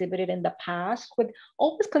we've exhibited in the past would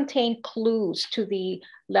always contain clues to the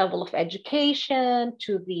level of education,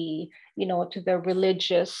 to the, to the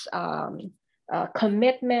religious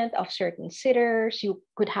commitment of certain sitters. You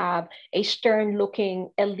could have a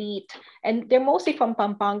stern-looking elite, and they're mostly from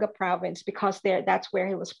Pampanga province because that's where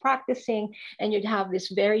he was practicing. And you'd have this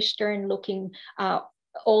very stern-looking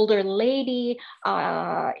older lady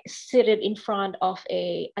seated in front of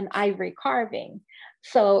an ivory carving.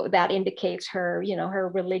 So that indicates her, her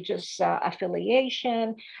religious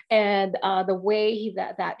affiliation, and the way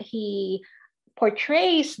that he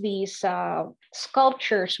portrays these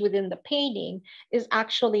sculptures within the painting is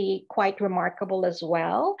actually quite remarkable as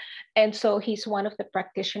well. And so he's one of the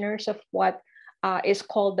practitioners of what is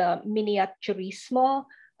called the miniaturismo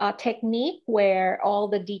technique, where all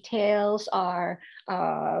the details are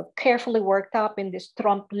carefully worked up in this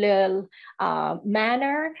trompe-l'oeil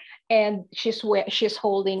manner. And she's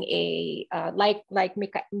holding a like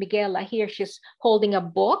Miguela here, she's holding a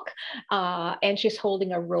book and she's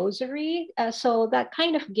holding a rosary. So that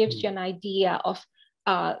kind of gives you an idea of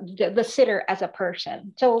the sitter as a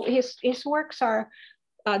person. So his works are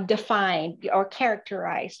defined or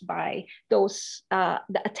characterized by those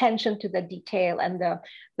the attention to the detail and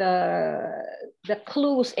the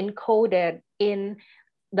clues encoded in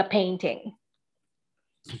the painting.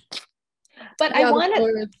 But yeah, I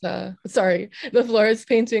wanted the Flores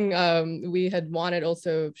painting we had wanted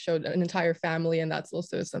also showed an entire family, and that's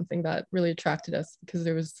also something that really attracted us because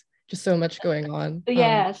there was just so much going on.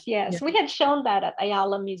 Yes. Yeah. We had shown that at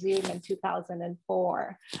Ayala Museum in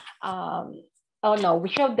 2004. Oh no, we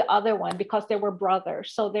showed the other one because they were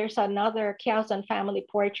brothers. So there's another Quezon family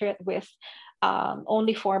portrait with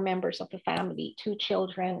only 4 members of the family, 2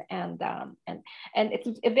 children, and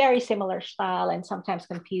it's a very similar style and sometimes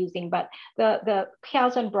confusing. But the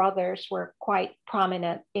Quezon brothers were quite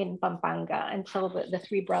prominent in Pampanga, and so the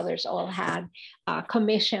 3 brothers all had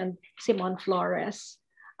commissioned Simon Flores,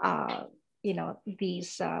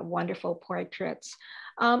 these wonderful portraits.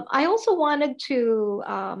 I also wanted to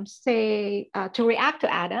to react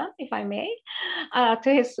to Adam, if I may,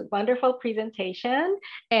 to his wonderful presentation.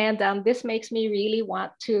 And this makes me really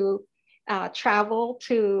want to travel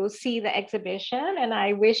to see the exhibition. And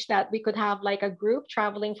I wish that we could have like a group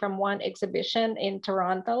traveling from one exhibition in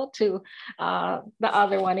Toronto to the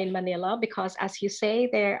other one in Manila, because as you say,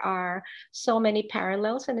 there are so many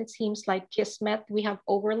parallels, and it seems like Kismet, we have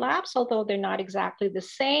overlaps, although they're not exactly the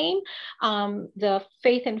same. The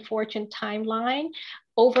Faith and Fortune timeline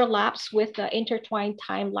overlaps with the intertwined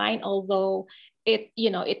timeline, although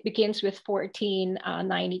it begins with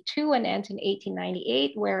 1492 and ends in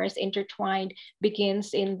 1898, whereas Intertwined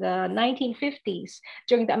begins in the 1950s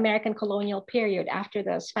during the American colonial period after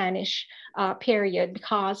the Spanish period,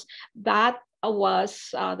 because that was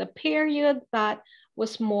the period that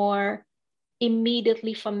was more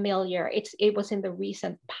immediately familiar. It was in the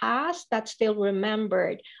recent past that's still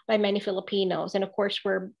remembered by many Filipinos. And of course,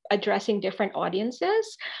 we're addressing different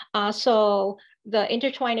audiences. So the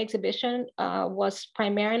Intertwined exhibition was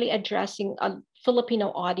primarily addressing a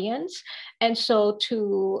Filipino audience. And so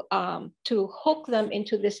to hook them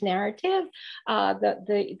into this narrative,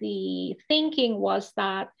 the thinking was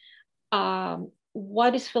that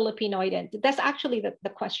what is Filipino identity? That's actually the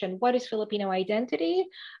question. What is Filipino identity?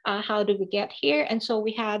 How did we get here? And so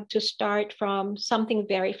we had to start from something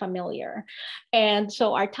very familiar. And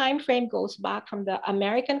so our time frame goes back from the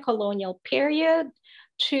American colonial period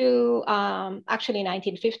to actually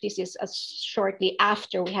 1950s is shortly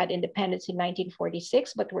after we had independence in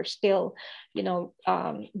 1946, but we're still,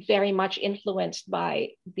 very much influenced by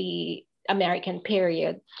the American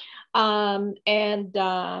period. Then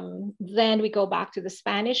we go back to the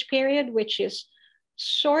Spanish period, which is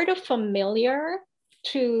sort of familiar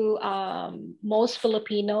to most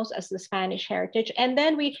Filipinos as the Spanish heritage. And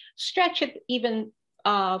then we stretch it even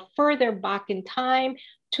further back in time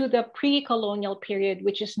to the pre-colonial period,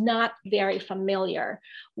 which is not very familiar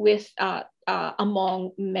with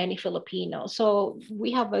among many Filipinos. So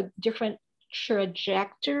we have a different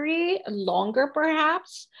trajectory, longer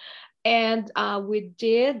perhaps. And we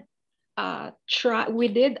did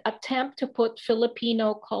attempt to put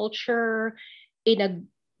Filipino culture in a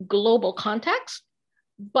global context,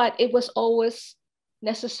 but it was always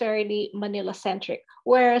necessarily Manila-centric.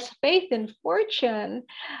 Whereas Faith and Fortune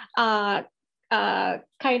kind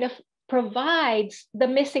of provides the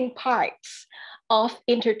missing parts of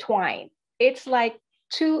Intertwined. It's like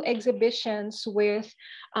 2 exhibitions with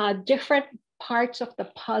different parts of the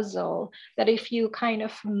puzzle that if you kind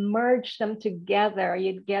of merge them together,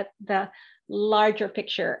 you'd get the larger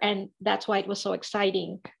picture. And that's why it was so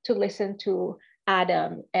exciting to listen to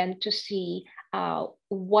Adam and to see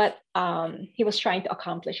what he was trying to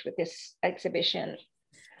accomplish with this exhibition.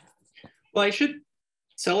 Well, I should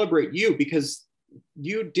celebrate you because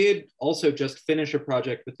you did also just finish a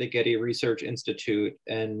project with the Getty Research Institute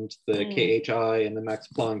and the KHI and the Max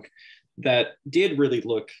Planck that did really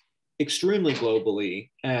look extremely globally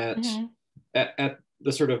at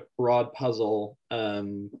the sort of broad puzzle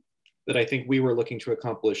that I think we were looking to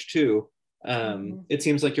accomplish too. It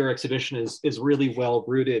seems like your exhibition is really well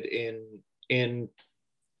rooted in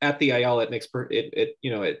at the Ayala.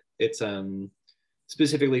 It's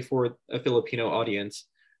specifically for a Filipino audience.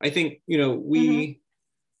 I think, we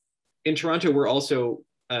in Toronto, we're also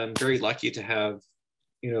very lucky to have,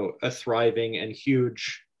 a thriving and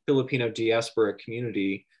huge Filipino diaspora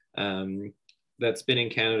community that's been in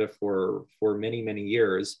Canada for many, many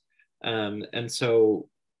years. And so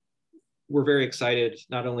we're very excited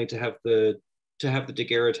not only to have the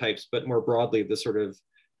daguerreotypes, but more broadly, the sort of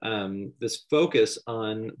this focus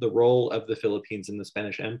on the role of the Philippines in the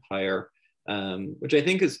Spanish Empire, which I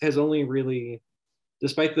think has only really,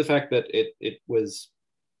 despite the fact that it was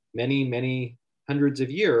many, many hundreds of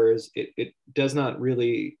years, it does not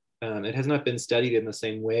really, it has not been studied in the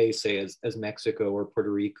same way, say, as Mexico or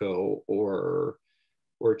Puerto Rico or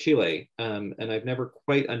Chile. And I've never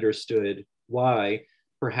quite understood why.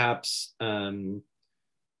 Perhaps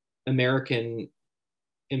American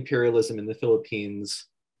imperialism in the Philippines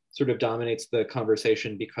sort of dominates the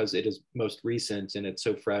conversation because it is most recent and it's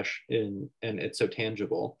so fresh and it's so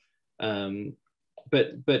tangible.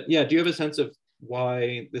 But yeah, do you have a sense of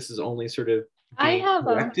why this is only sort of being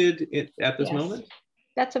corrected at this moment?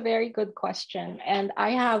 That's a very good question. And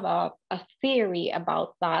I have a theory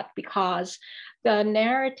about that, because the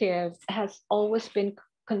narrative has always been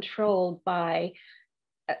controlled by,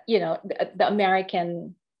 the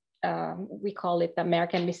American, we call it the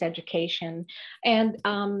American miseducation. And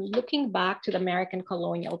looking back to the American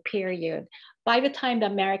colonial period, by the time the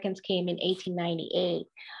Americans came in 1898,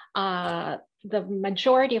 the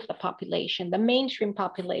majority of the population, the mainstream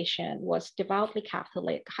population, was devoutly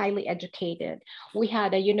Catholic, highly educated. We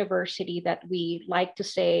had a university that we like to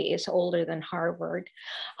say is older than Harvard.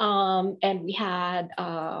 And we had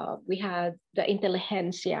the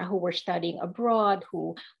intelligentsia who were studying abroad,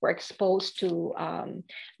 who were exposed to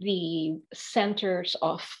the centers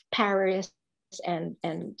of Paris and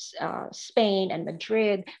Spain and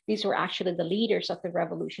Madrid. These were actually the leaders of the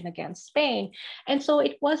revolution against Spain. And so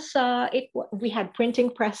it was, we had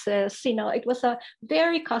printing presses, it was a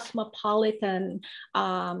very cosmopolitan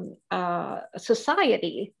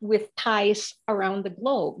society with ties around the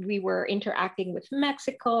globe. We were interacting with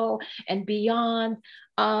Mexico and beyond.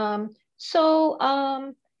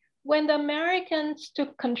 When the Americans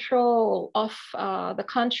took control of the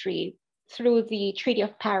country through the Treaty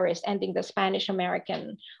of Paris, ending the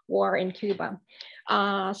Spanish-American War in Cuba.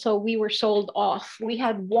 So we were sold off. We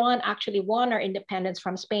had won our independence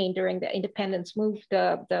from Spain during the independence move,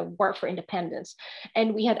 the War for Independence.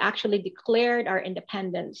 And we had actually declared our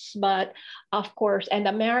independence. But of course, and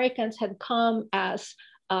the Americans had come as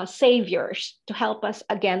saviors to help us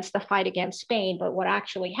against the fight against Spain. But what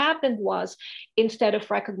actually happened was, instead of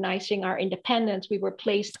recognizing our independence, we were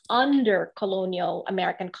placed under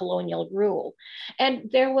American colonial rule. And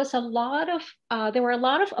there were a lot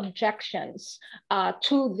of objections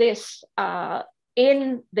to this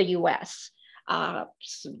in the US.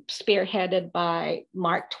 Spearheaded by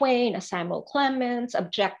Mark Twain, Samuel Clemens,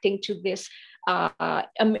 objecting to this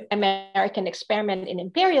American experiment in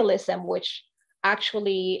imperialism, which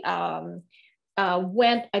actually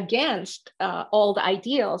went against all the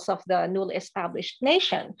ideals of the newly established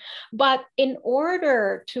nation. But in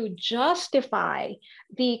order to justify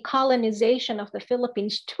the colonization of the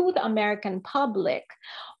Philippines to the American public,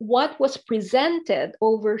 what was presented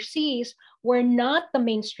overseas were not the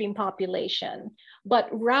mainstream population, but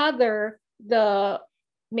rather the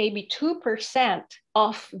maybe 2%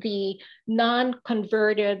 of the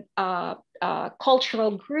non-converted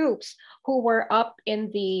cultural groups who were up in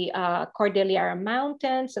the Cordillera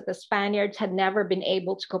Mountains that the Spaniards had never been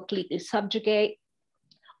able to completely subjugate.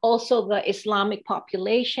 Also the Islamic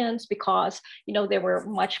populations, because they were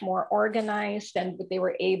much more organized and they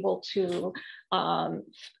were able to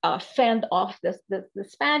fend off the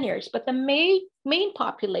Spaniards. But the main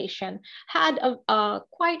population had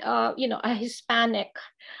quite a Hispanic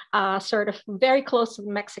sort of very close to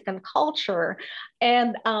Mexican culture,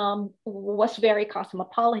 and was very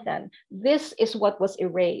cosmopolitan. This is what was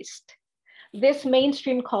erased. This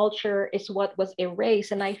mainstream culture is what was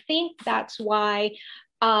erased, and I think that's why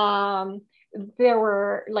there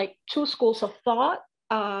were like two schools of thought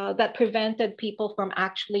that prevented people from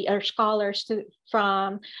or scholars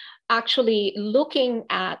from actually looking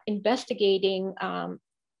at investigating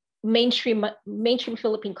mainstream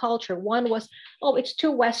Philippine culture. One was, oh, it's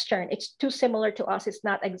too Western, it's too similar to us, it's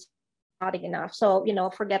not exotic enough. So,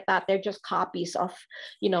 forget that. They're just copies of,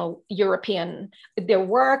 European, their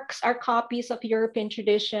works are copies of European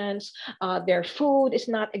traditions. Their food is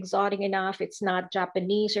not exotic enough. It's not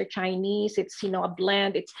Japanese or Chinese. It's, a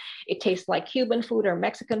blend. It tastes like Cuban food or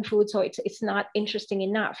Mexican food. So it's not interesting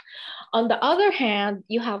enough. On the other hand,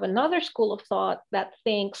 you have another school of thought that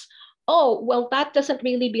thinks, oh, well, that doesn't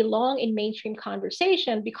really belong in mainstream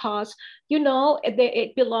conversation because,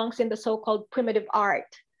 it belongs in the so-called primitive art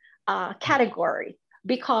category,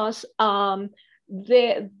 because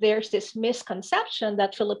there's this misconception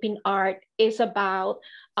that Philippine art is about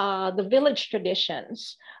the village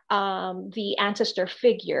traditions, the ancestor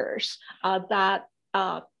figures that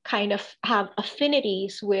kind of have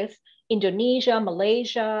affinities with Indonesia,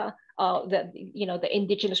 Malaysia, the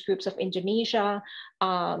indigenous groups of Indonesia,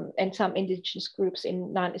 and some indigenous groups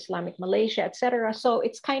in non-Islamic Malaysia, etc. So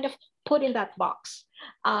it's kind of put in that box.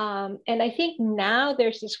 And I think now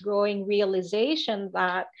there's this growing realization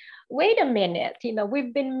that, wait a minute,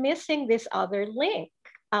 we've been missing this other link.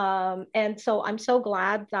 And so I'm so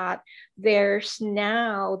glad that there's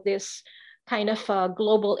now this kind of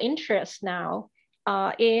global interest now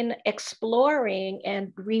in exploring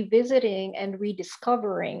and revisiting and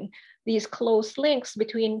rediscovering these close links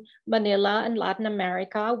between Manila and Latin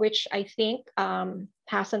America, which I think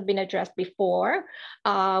hasn't been addressed before.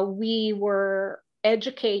 We were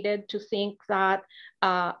educated to think that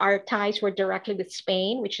our ties were directly with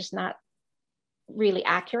Spain, which is not really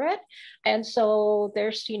accurate. And so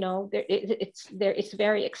there's, it's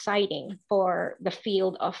very exciting for the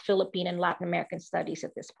field of Philippine and Latin American studies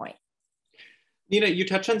at this point. Nina, you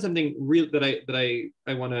touched on something real that I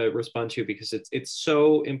want to respond to, because it's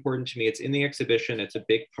so important to me. It's in the exhibition. It's a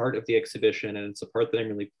big part of the exhibition, and it's a part that I'm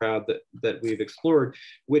really proud that we've explored,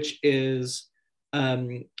 which is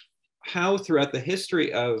how throughout the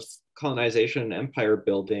history of colonization and empire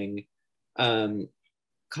building,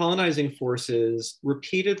 colonizing forces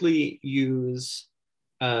repeatedly use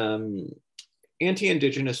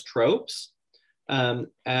anti-indigenous tropes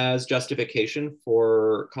as justification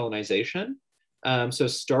for colonization. So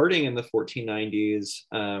starting in the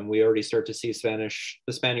 1490s, we already start to see the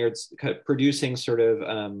Spaniards producing sort of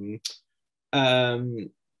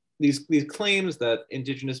these claims that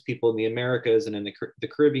indigenous people in the Americas and in the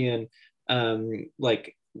Caribbean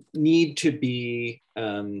need to be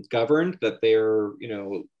governed, that they're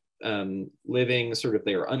living sort of,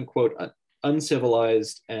 they are unquote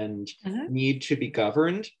uncivilized and need to be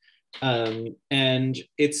governed. And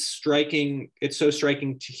it's so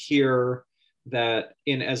striking to hear that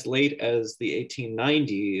in as late as the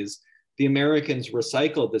 1890s, the Americans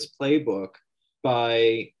recycled this playbook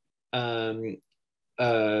by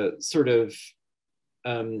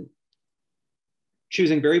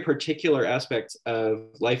choosing very particular aspects of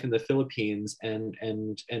life in the Philippines and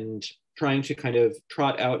trying to kind of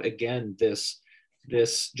trot out again this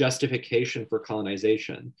justification for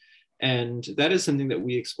colonization. And that is something that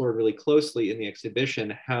we explored really closely in the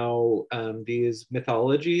exhibition, how these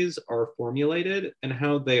mythologies are formulated and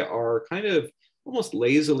how they are kind of almost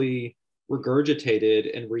lazily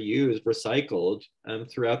regurgitated and reused, recycled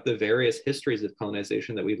throughout the various histories of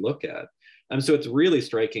colonization that we look at. So it's really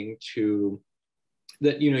striking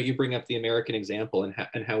that you bring up the American example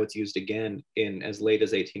and how it's used again in as late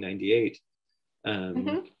as 1898.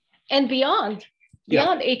 And beyond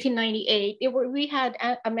 1898, we had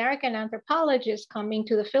American anthropologists coming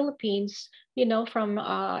to the Philippines, from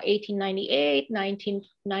 1898,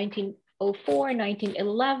 1904,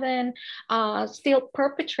 1911, still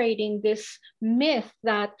perpetrating this myth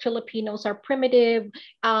that Filipinos are primitive.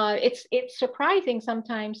 It's surprising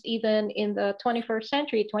sometimes, even in the 21st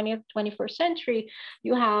century,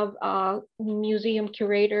 you have museum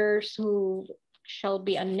curators who shall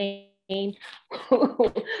be unnamed,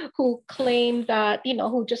 who claim that,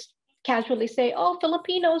 who just casually say, oh,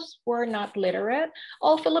 Filipinos were not literate,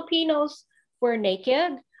 all Filipinos were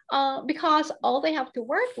naked, because all they have to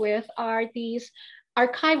work with are these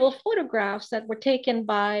archival photographs that were taken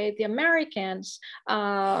by the Americans,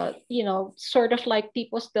 sort of like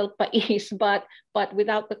tipos del país, but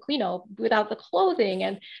without the clothing,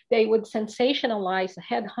 and they would sensationalize the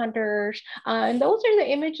headhunters. And those are the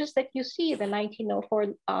images that you see, the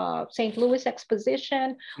 1904 St. Louis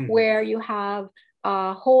Exposition, where you have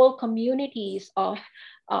whole communities of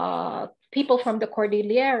people from the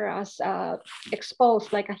Cordilleras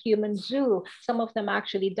exposed like a human zoo, some of them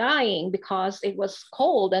actually dying because it was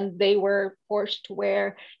cold and they were forced to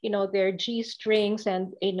wear, their G-strings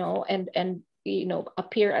and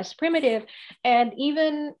appear as primitive. And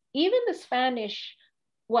even the Spanish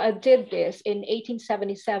did this in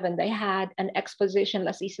 1877. They had an exposition,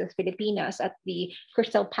 Las Islas Filipinas, at the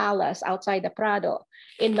Crystal Palace outside the Prado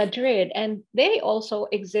in Madrid. And they also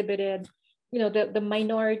exhibited, the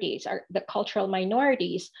minorities, or the cultural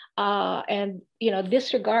minorities, and,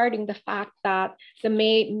 disregarding the fact that the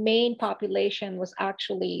main population was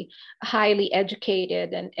actually highly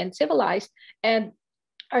educated and civilized. And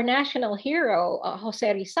our national hero, Jose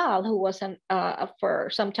Rizal, who was for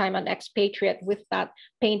some time an expatriate with that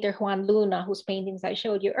painter Juan Luna, whose paintings I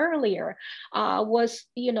showed you earlier, was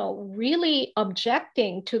really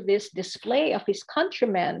objecting to this display of his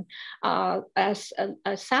countrymen as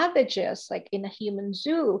savages, like in a human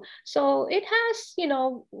zoo. So it has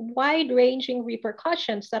wide-ranging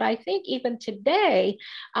repercussions that I think even today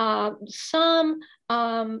some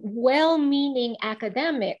well-meaning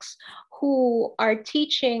academics who are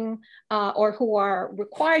teaching or who are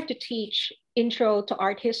required to teach intro to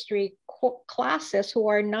art history classes, who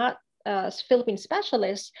are not Philippine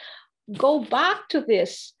specialists, go back to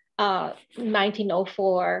this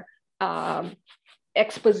 1904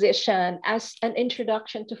 exposition as an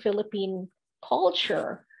introduction to Philippine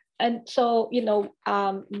culture. And so,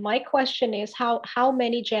 my question is how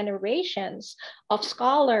many generations of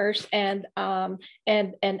scholars and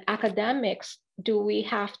academics do we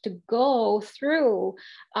have to go through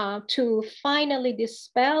to finally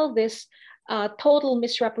dispel this total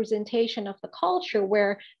misrepresentation of the culture,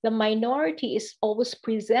 where the minority is always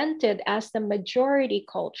presented as the majority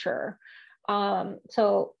culture?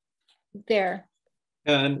 So there.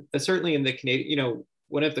 And certainly in the Canadian,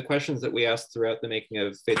 one of the questions that we asked throughout the making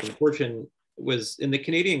of Faith and Fortune was, in the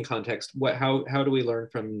Canadian context, how do we learn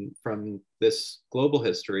from this global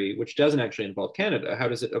history, which doesn't actually involve Canada?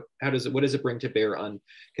 What does it bring to bear on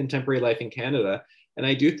contemporary life in Canada? And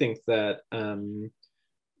I do think that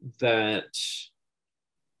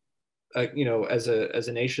as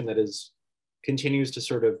a nation that continues to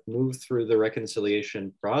sort of move through the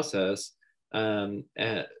reconciliation process,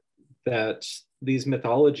 that these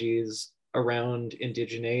mythologies around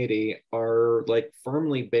indigeneity are like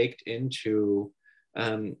firmly baked into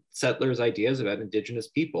settlers' ideas about indigenous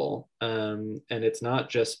people. And it's not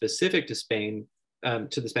just specific to Spain,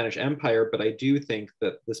 to the Spanish Empire, but I do think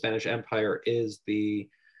that the Spanish Empire is the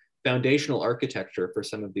foundational architecture for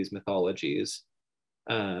some of these mythologies,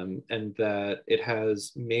 and that it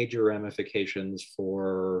has major ramifications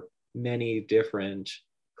for many different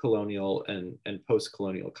colonial and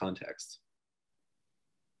post-colonial contexts.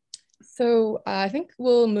 So I think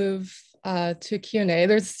we'll move to Q&A.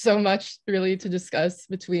 There's so much really to discuss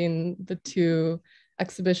between the two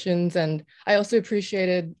exhibitions. And I also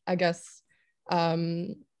appreciated, I guess,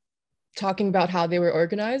 talking about how they were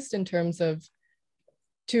organized in terms of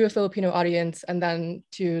to a Filipino audience and then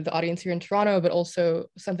to the audience here in Toronto, but also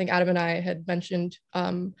something Adam and I had mentioned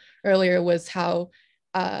earlier was how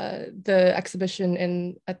the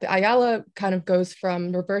exhibition at the Ayala kind of goes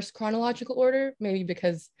from reverse chronological order, maybe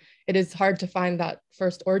because it is hard to find that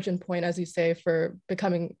first origin point, as you say, for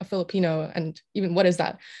becoming a Filipino, and even what is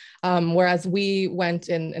that? Whereas we went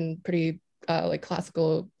in pretty like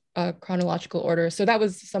classical chronological order. So that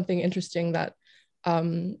was something interesting that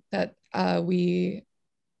we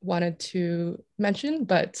wanted to mention,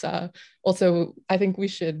 but also I think we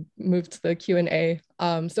should move to the Q&A.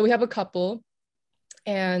 So we have a couple.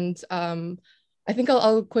 And I think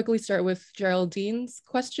I'll quickly start with Geraldine's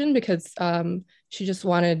question, because she just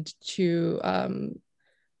wanted to,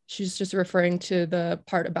 she's just referring to the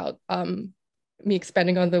part about me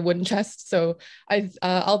expanding on the wooden chest. So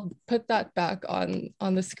I'll put that back on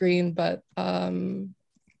the screen, but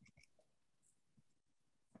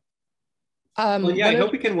well, yeah, I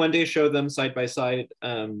hope we can one day show them side by side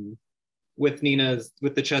with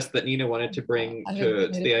the chest that Nina wanted to bring to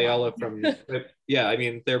the Ayala from. Yeah, I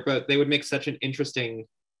mean, they would make such an interesting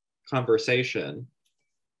conversation.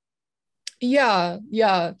 Yeah.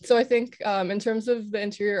 So I think in terms of the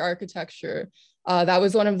interior architecture, that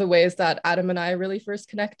was one of the ways that Adam and I really first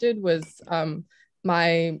connected. Was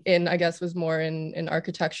I guess was more in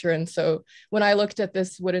architecture. And so when I looked at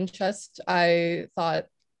this wooden chest, I thought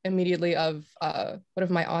immediately of one of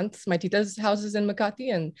my aunts, my tita's houses in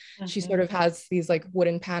Makati, and she sort of has these like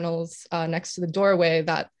wooden panels next to the doorway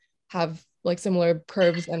that have like similar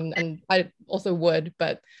curves, and I also would,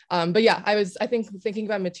 but yeah, I think thinking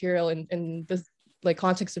about material in this like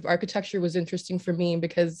context of architecture was interesting for me,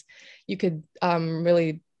 because you could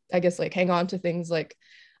really, I guess, like hang on to things like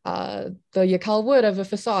the yakal wood of a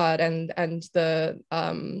facade and the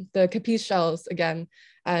capiz shells again,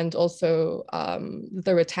 and also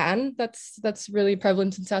the rattan that's really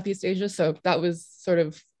prevalent in Southeast Asia. So that was sort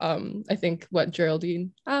of, I think, what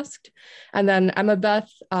Geraldine asked. And then Emma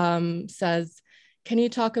Beth says, can you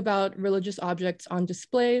talk about religious objects on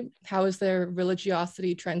display? How is their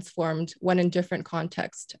religiosity transformed when in different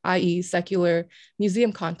context, i.e. secular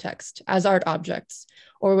museum context, as art objects?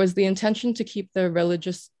 Or was the intention to keep the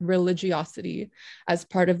religiosity as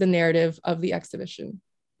part of the narrative of the exhibition?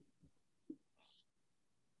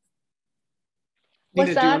 Was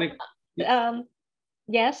Nina, that,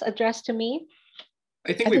 yes, addressed to me?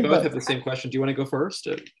 I think we both have the same question. Do you want to go first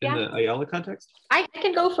in the Ayala context? I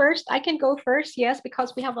can go first. Yes,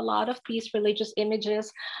 because we have a lot of these religious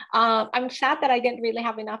images. I'm sad that I didn't really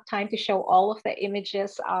have enough time to show all of the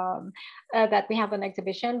images that we have on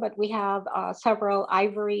exhibition, but we have several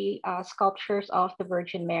ivory sculptures of the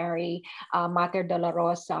Virgin Mary, Mater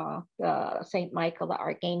Dolorosa, Saint Michael the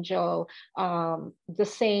Archangel, the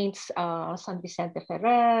saints, San Vicente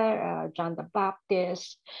Ferrer, John the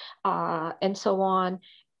Baptist, and so on.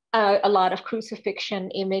 A lot of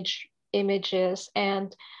crucifixion images,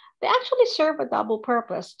 and they actually serve a double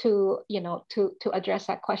purpose to address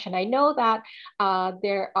that question. I know that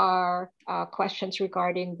there are questions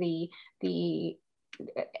regarding the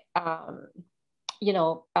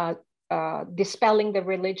dispelling the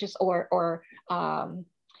religious or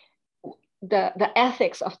the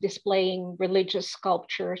ethics of displaying religious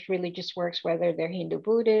sculptures, religious works, whether they're Hindu,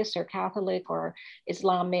 Buddhist, or Catholic, or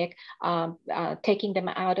Islamic, taking them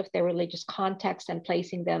out of their religious context and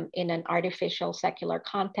placing them in an artificial secular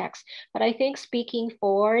context. But I think speaking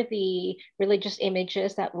for the religious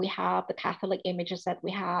images that we have, the Catholic images that we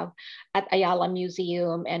have at Ayala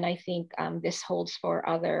Museum, and I think this holds for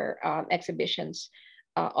other exhibitions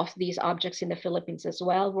of these objects in the Philippines as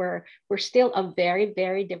well. We're still a very,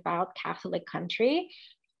 very devout Catholic country.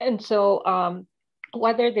 And so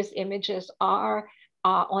whether these images are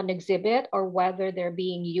on exhibit or whether they're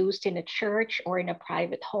being used in a church or in a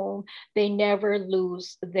private home, they never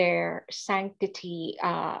lose their sanctity.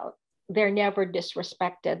 They're never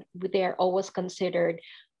disrespected. They're always considered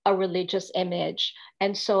a religious image.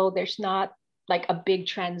 And so there's not like a big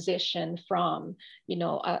transition from,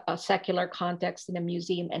 a secular context in a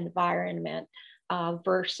museum environment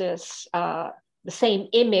versus the same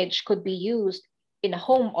image could be used in a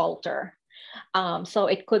home altar. So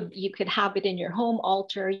you could have it in your home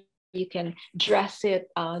altar. You can dress it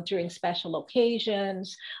during special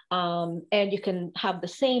occasions, and you can have the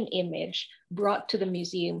same image brought to the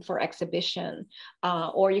museum for exhibition,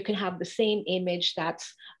 or you can have the same image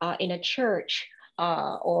that's in a church.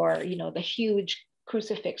 Or the huge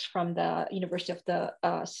crucifix from the University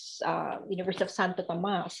of Santo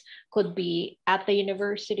Tomas could be at the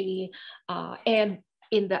university, and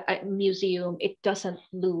in the museum. It doesn't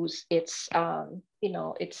lose its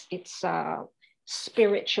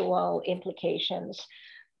spiritual implications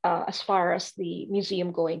as far as the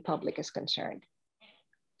museum going public is concerned.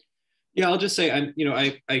 Yeah, I'll just say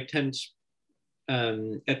I tend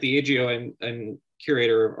at the AGO I'm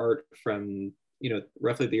curator of art from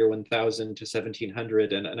roughly the year 1000 to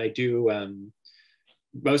 1700, and I do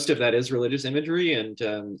most of that is religious imagery, and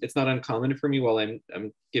it's not uncommon for me while I'm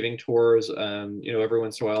giving tours. Every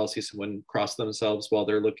once in a while I'll see someone cross themselves while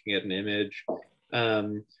they're looking at an image.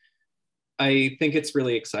 I think it's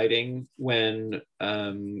really exciting when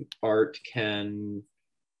art can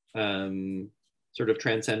sort of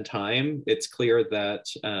transcend time. It's clear that,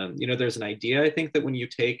 there's an idea, I think, that when you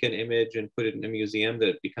take an image and put it in a museum, that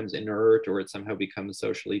it becomes inert or it somehow becomes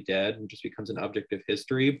socially dead and just becomes an object of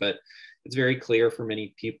history. But it's very clear for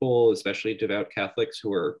many people, especially devout Catholics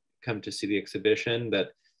who are come to see the exhibition,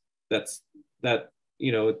 there's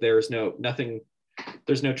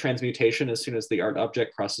no transmutation as soon as the art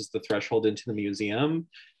object crosses the threshold into the museum.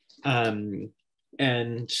 And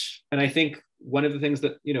I think one of the things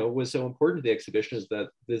that was so important to the exhibition is that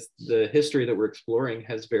the history that we're exploring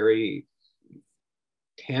has very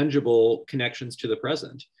tangible connections to the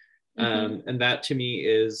present, and that to me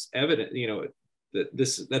is evident.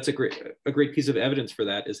 That's a great piece of evidence for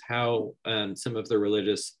that is how some of the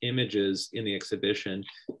religious images in the exhibition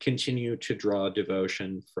continue to draw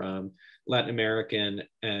devotion from Latin American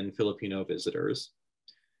and Filipino visitors.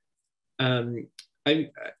 I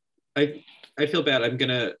feel bad. I'm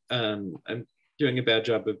doing a bad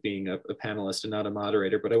job of being a panelist and not a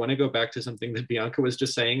moderator, but I want to go back to something that Bianca was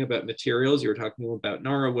just saying about materials. You were talking about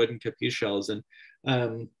Nara wood and capiche shells, and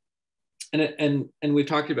we've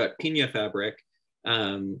talked about piña fabric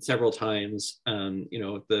several times.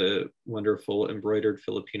 The wonderful embroidered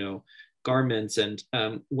Filipino garments. And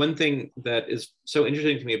one thing that is so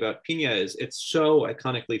interesting to me about piña is it's so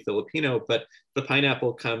iconically Filipino, but the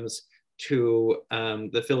pineapple comes to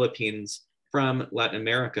the Philippines from Latin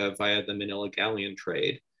America via the Manila galleon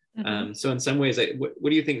trade. So in some ways, what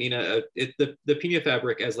do you think, Nina? The piña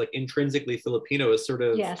fabric as like intrinsically Filipino is sort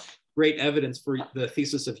of great evidence for the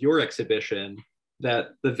thesis of your exhibition, that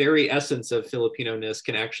the very essence of Filipino-ness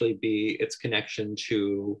can actually be its connection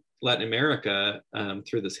to Latin America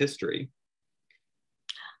through this history.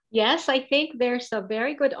 Yes, I think there's a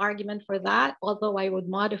very good argument for that, although I would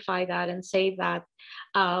modify that and say that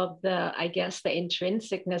I guess the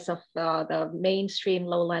intrinsicness of the mainstream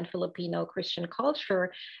lowland Filipino Christian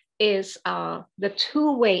culture is the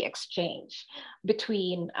two-way exchange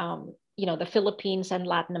between the Philippines and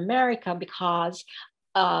Latin America, because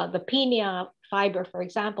the piña fiber, for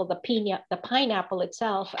example, the pineapple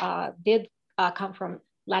itself did come from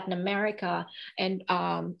Latin America. And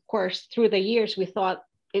of course, through the years, we thought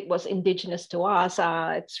it was indigenous to us.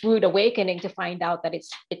 It's rude awakening to find out that it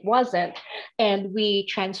wasn't. And we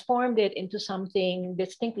transformed it into something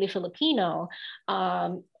distinctly Filipino.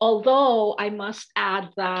 Although I must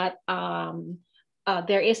add that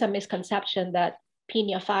there is a misconception that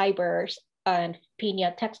piña fibers and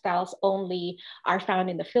piña textiles only are found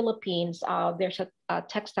in the Philippines. There's a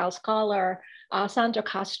textile scholar, Sandra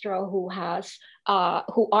Castro, who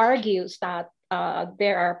argues that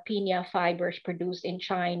there are piña fibers produced in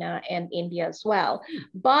China and India as well,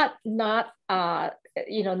 but not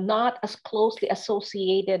as closely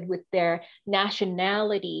associated with their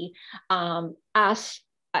nationality as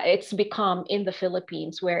it's become in the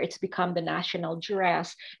Philippines, where it's become the national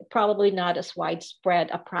dress. Probably not as widespread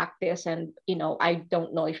a practice, and I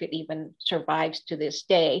don't know if it even survives to this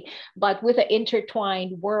day. But with the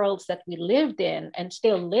intertwined worlds that we lived in and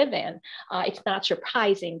still live in, it's not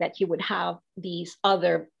surprising that you would have these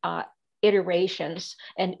other iterations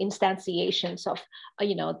and instantiations of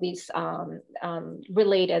these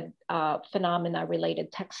related phenomena,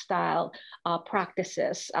 related textile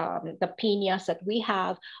practices. The piñas that we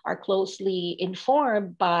have are closely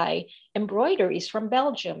informed by embroideries from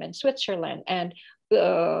Belgium and Switzerland, and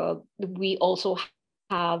we also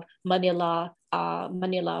have Manila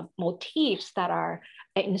motifs that are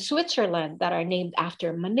in Switzerland that are named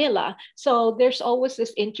after Manila. So there's always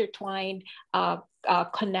this intertwined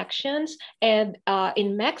connections. And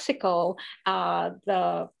in Mexico, I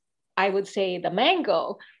would say the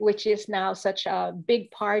mango, which is now such a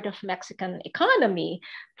big part of Mexican economy,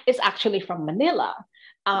 is actually from Manila.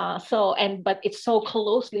 But it's so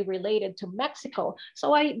closely related to Mexico.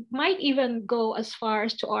 So I might even go as far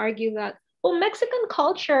as to argue that, well, Mexican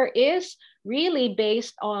culture is really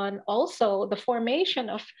based on also the formation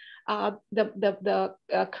of the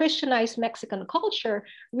Christianized Mexican culture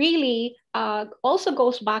really also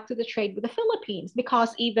goes back to the trade with the Philippines,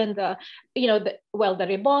 because even the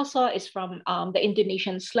rebozo is from the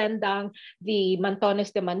Indonesian slendang, the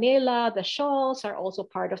mantones de Manila, the shawls are also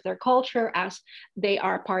part of their culture, as they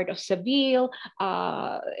are part of Seville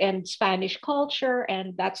and Spanish culture,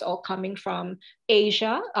 and that's all coming from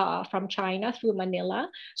Asia, from China through Manila.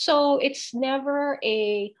 So it's never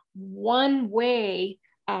a one-way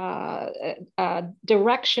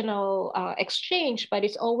directional exchange, but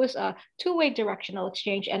it's always a two-way directional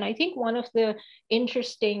exchange. And I think one of the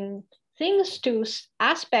interesting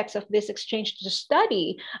aspects of this exchange to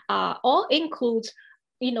study all includes,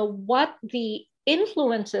 what the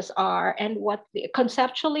influences are and what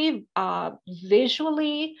conceptually,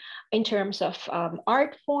 visually, in terms of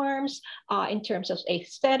art forms, in terms of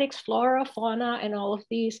aesthetics, flora, fauna, and all of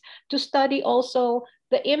these, to study also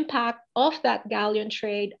the impact of that galleon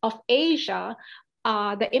trade of Asia,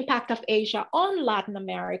 the impact of Asia on Latin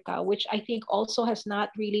America, which I think also has not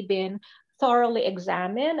really been thoroughly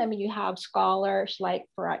examined. I mean, you have scholars like,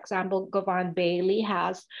 for example, Govan Bailey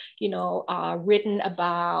has, written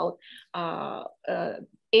about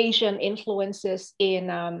Asian influences in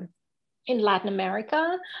Latin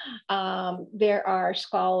America. There are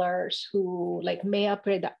scholars who, like Mea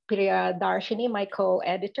Priyadarshini, my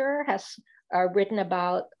co-editor, has written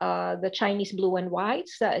about the Chinese blue and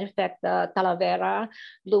whites, in fact, the Talavera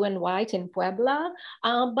blue and whites in Puebla.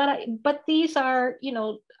 But these are,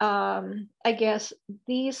 I guess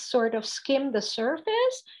these sort of skim the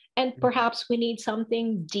surface, and perhaps we need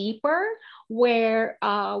something deeper where,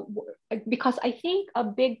 because I think a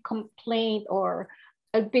big complaint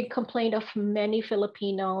of many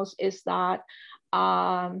Filipinos is that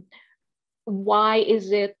why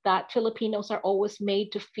is it that Filipinos are always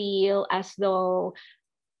made to feel as though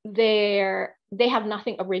their they have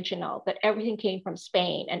nothing original, that everything came from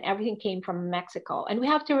Spain and everything came from Mexico. And we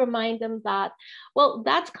have to remind them that, well,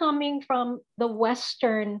 that's coming from the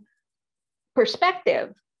Western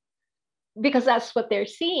perspective, because that's what they're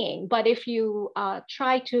seeing. But if you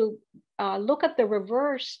try to look at the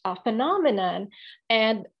reverse phenomenon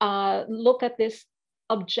and look at this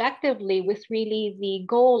objectively with really the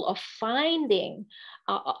goal of finding,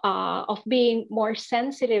 of being more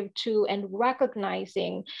sensitive to and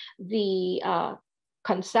recognizing the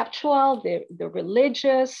conceptual, the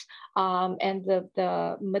religious, and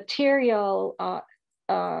the material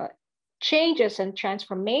changes and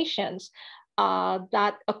transformations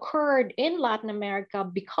that occurred in Latin America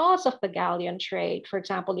because of the galleon trade. For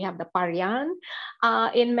example, you have the Parian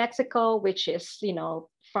in Mexico, which is,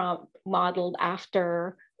 from modeled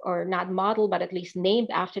after, or not modeled, but at least named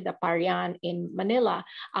after the Parian in Manila.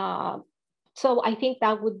 So I think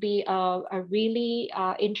that would be a really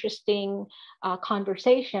interesting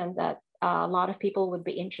conversation that a lot of people would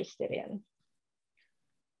be interested in.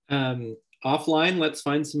 Offline, let's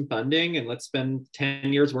find some funding and let's spend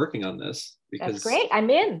 10 years working on this. Because that's great. I'm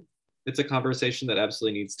in. It's a conversation that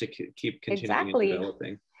absolutely needs to keep continuing and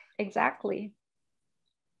developing. Exactly.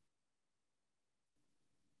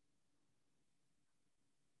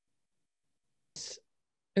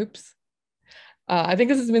 Oops. I think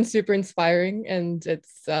this has been super inspiring, and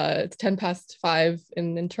it's 5:10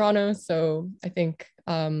 in Toronto. So I think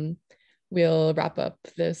we'll wrap up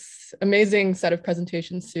this amazing set of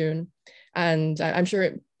presentations soon. And I'm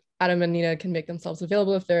sure Adam and Nina can make themselves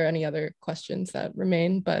available if there are any other questions that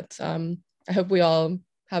remain. But I hope we all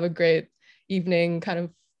have a great evening kind of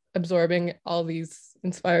absorbing all these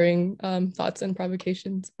inspiring thoughts and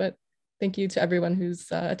provocations. But thank you to everyone who's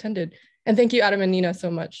attended. And thank you, Adam and Nina,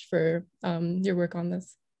 so much for your work on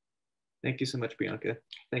this. Thank you so much, Bianca.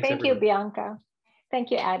 Thanks, Thank everyone. You, Bianca.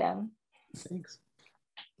 Thank you, Adam. Thanks.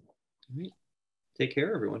 All right. Take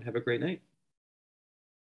care, everyone. Have a great night.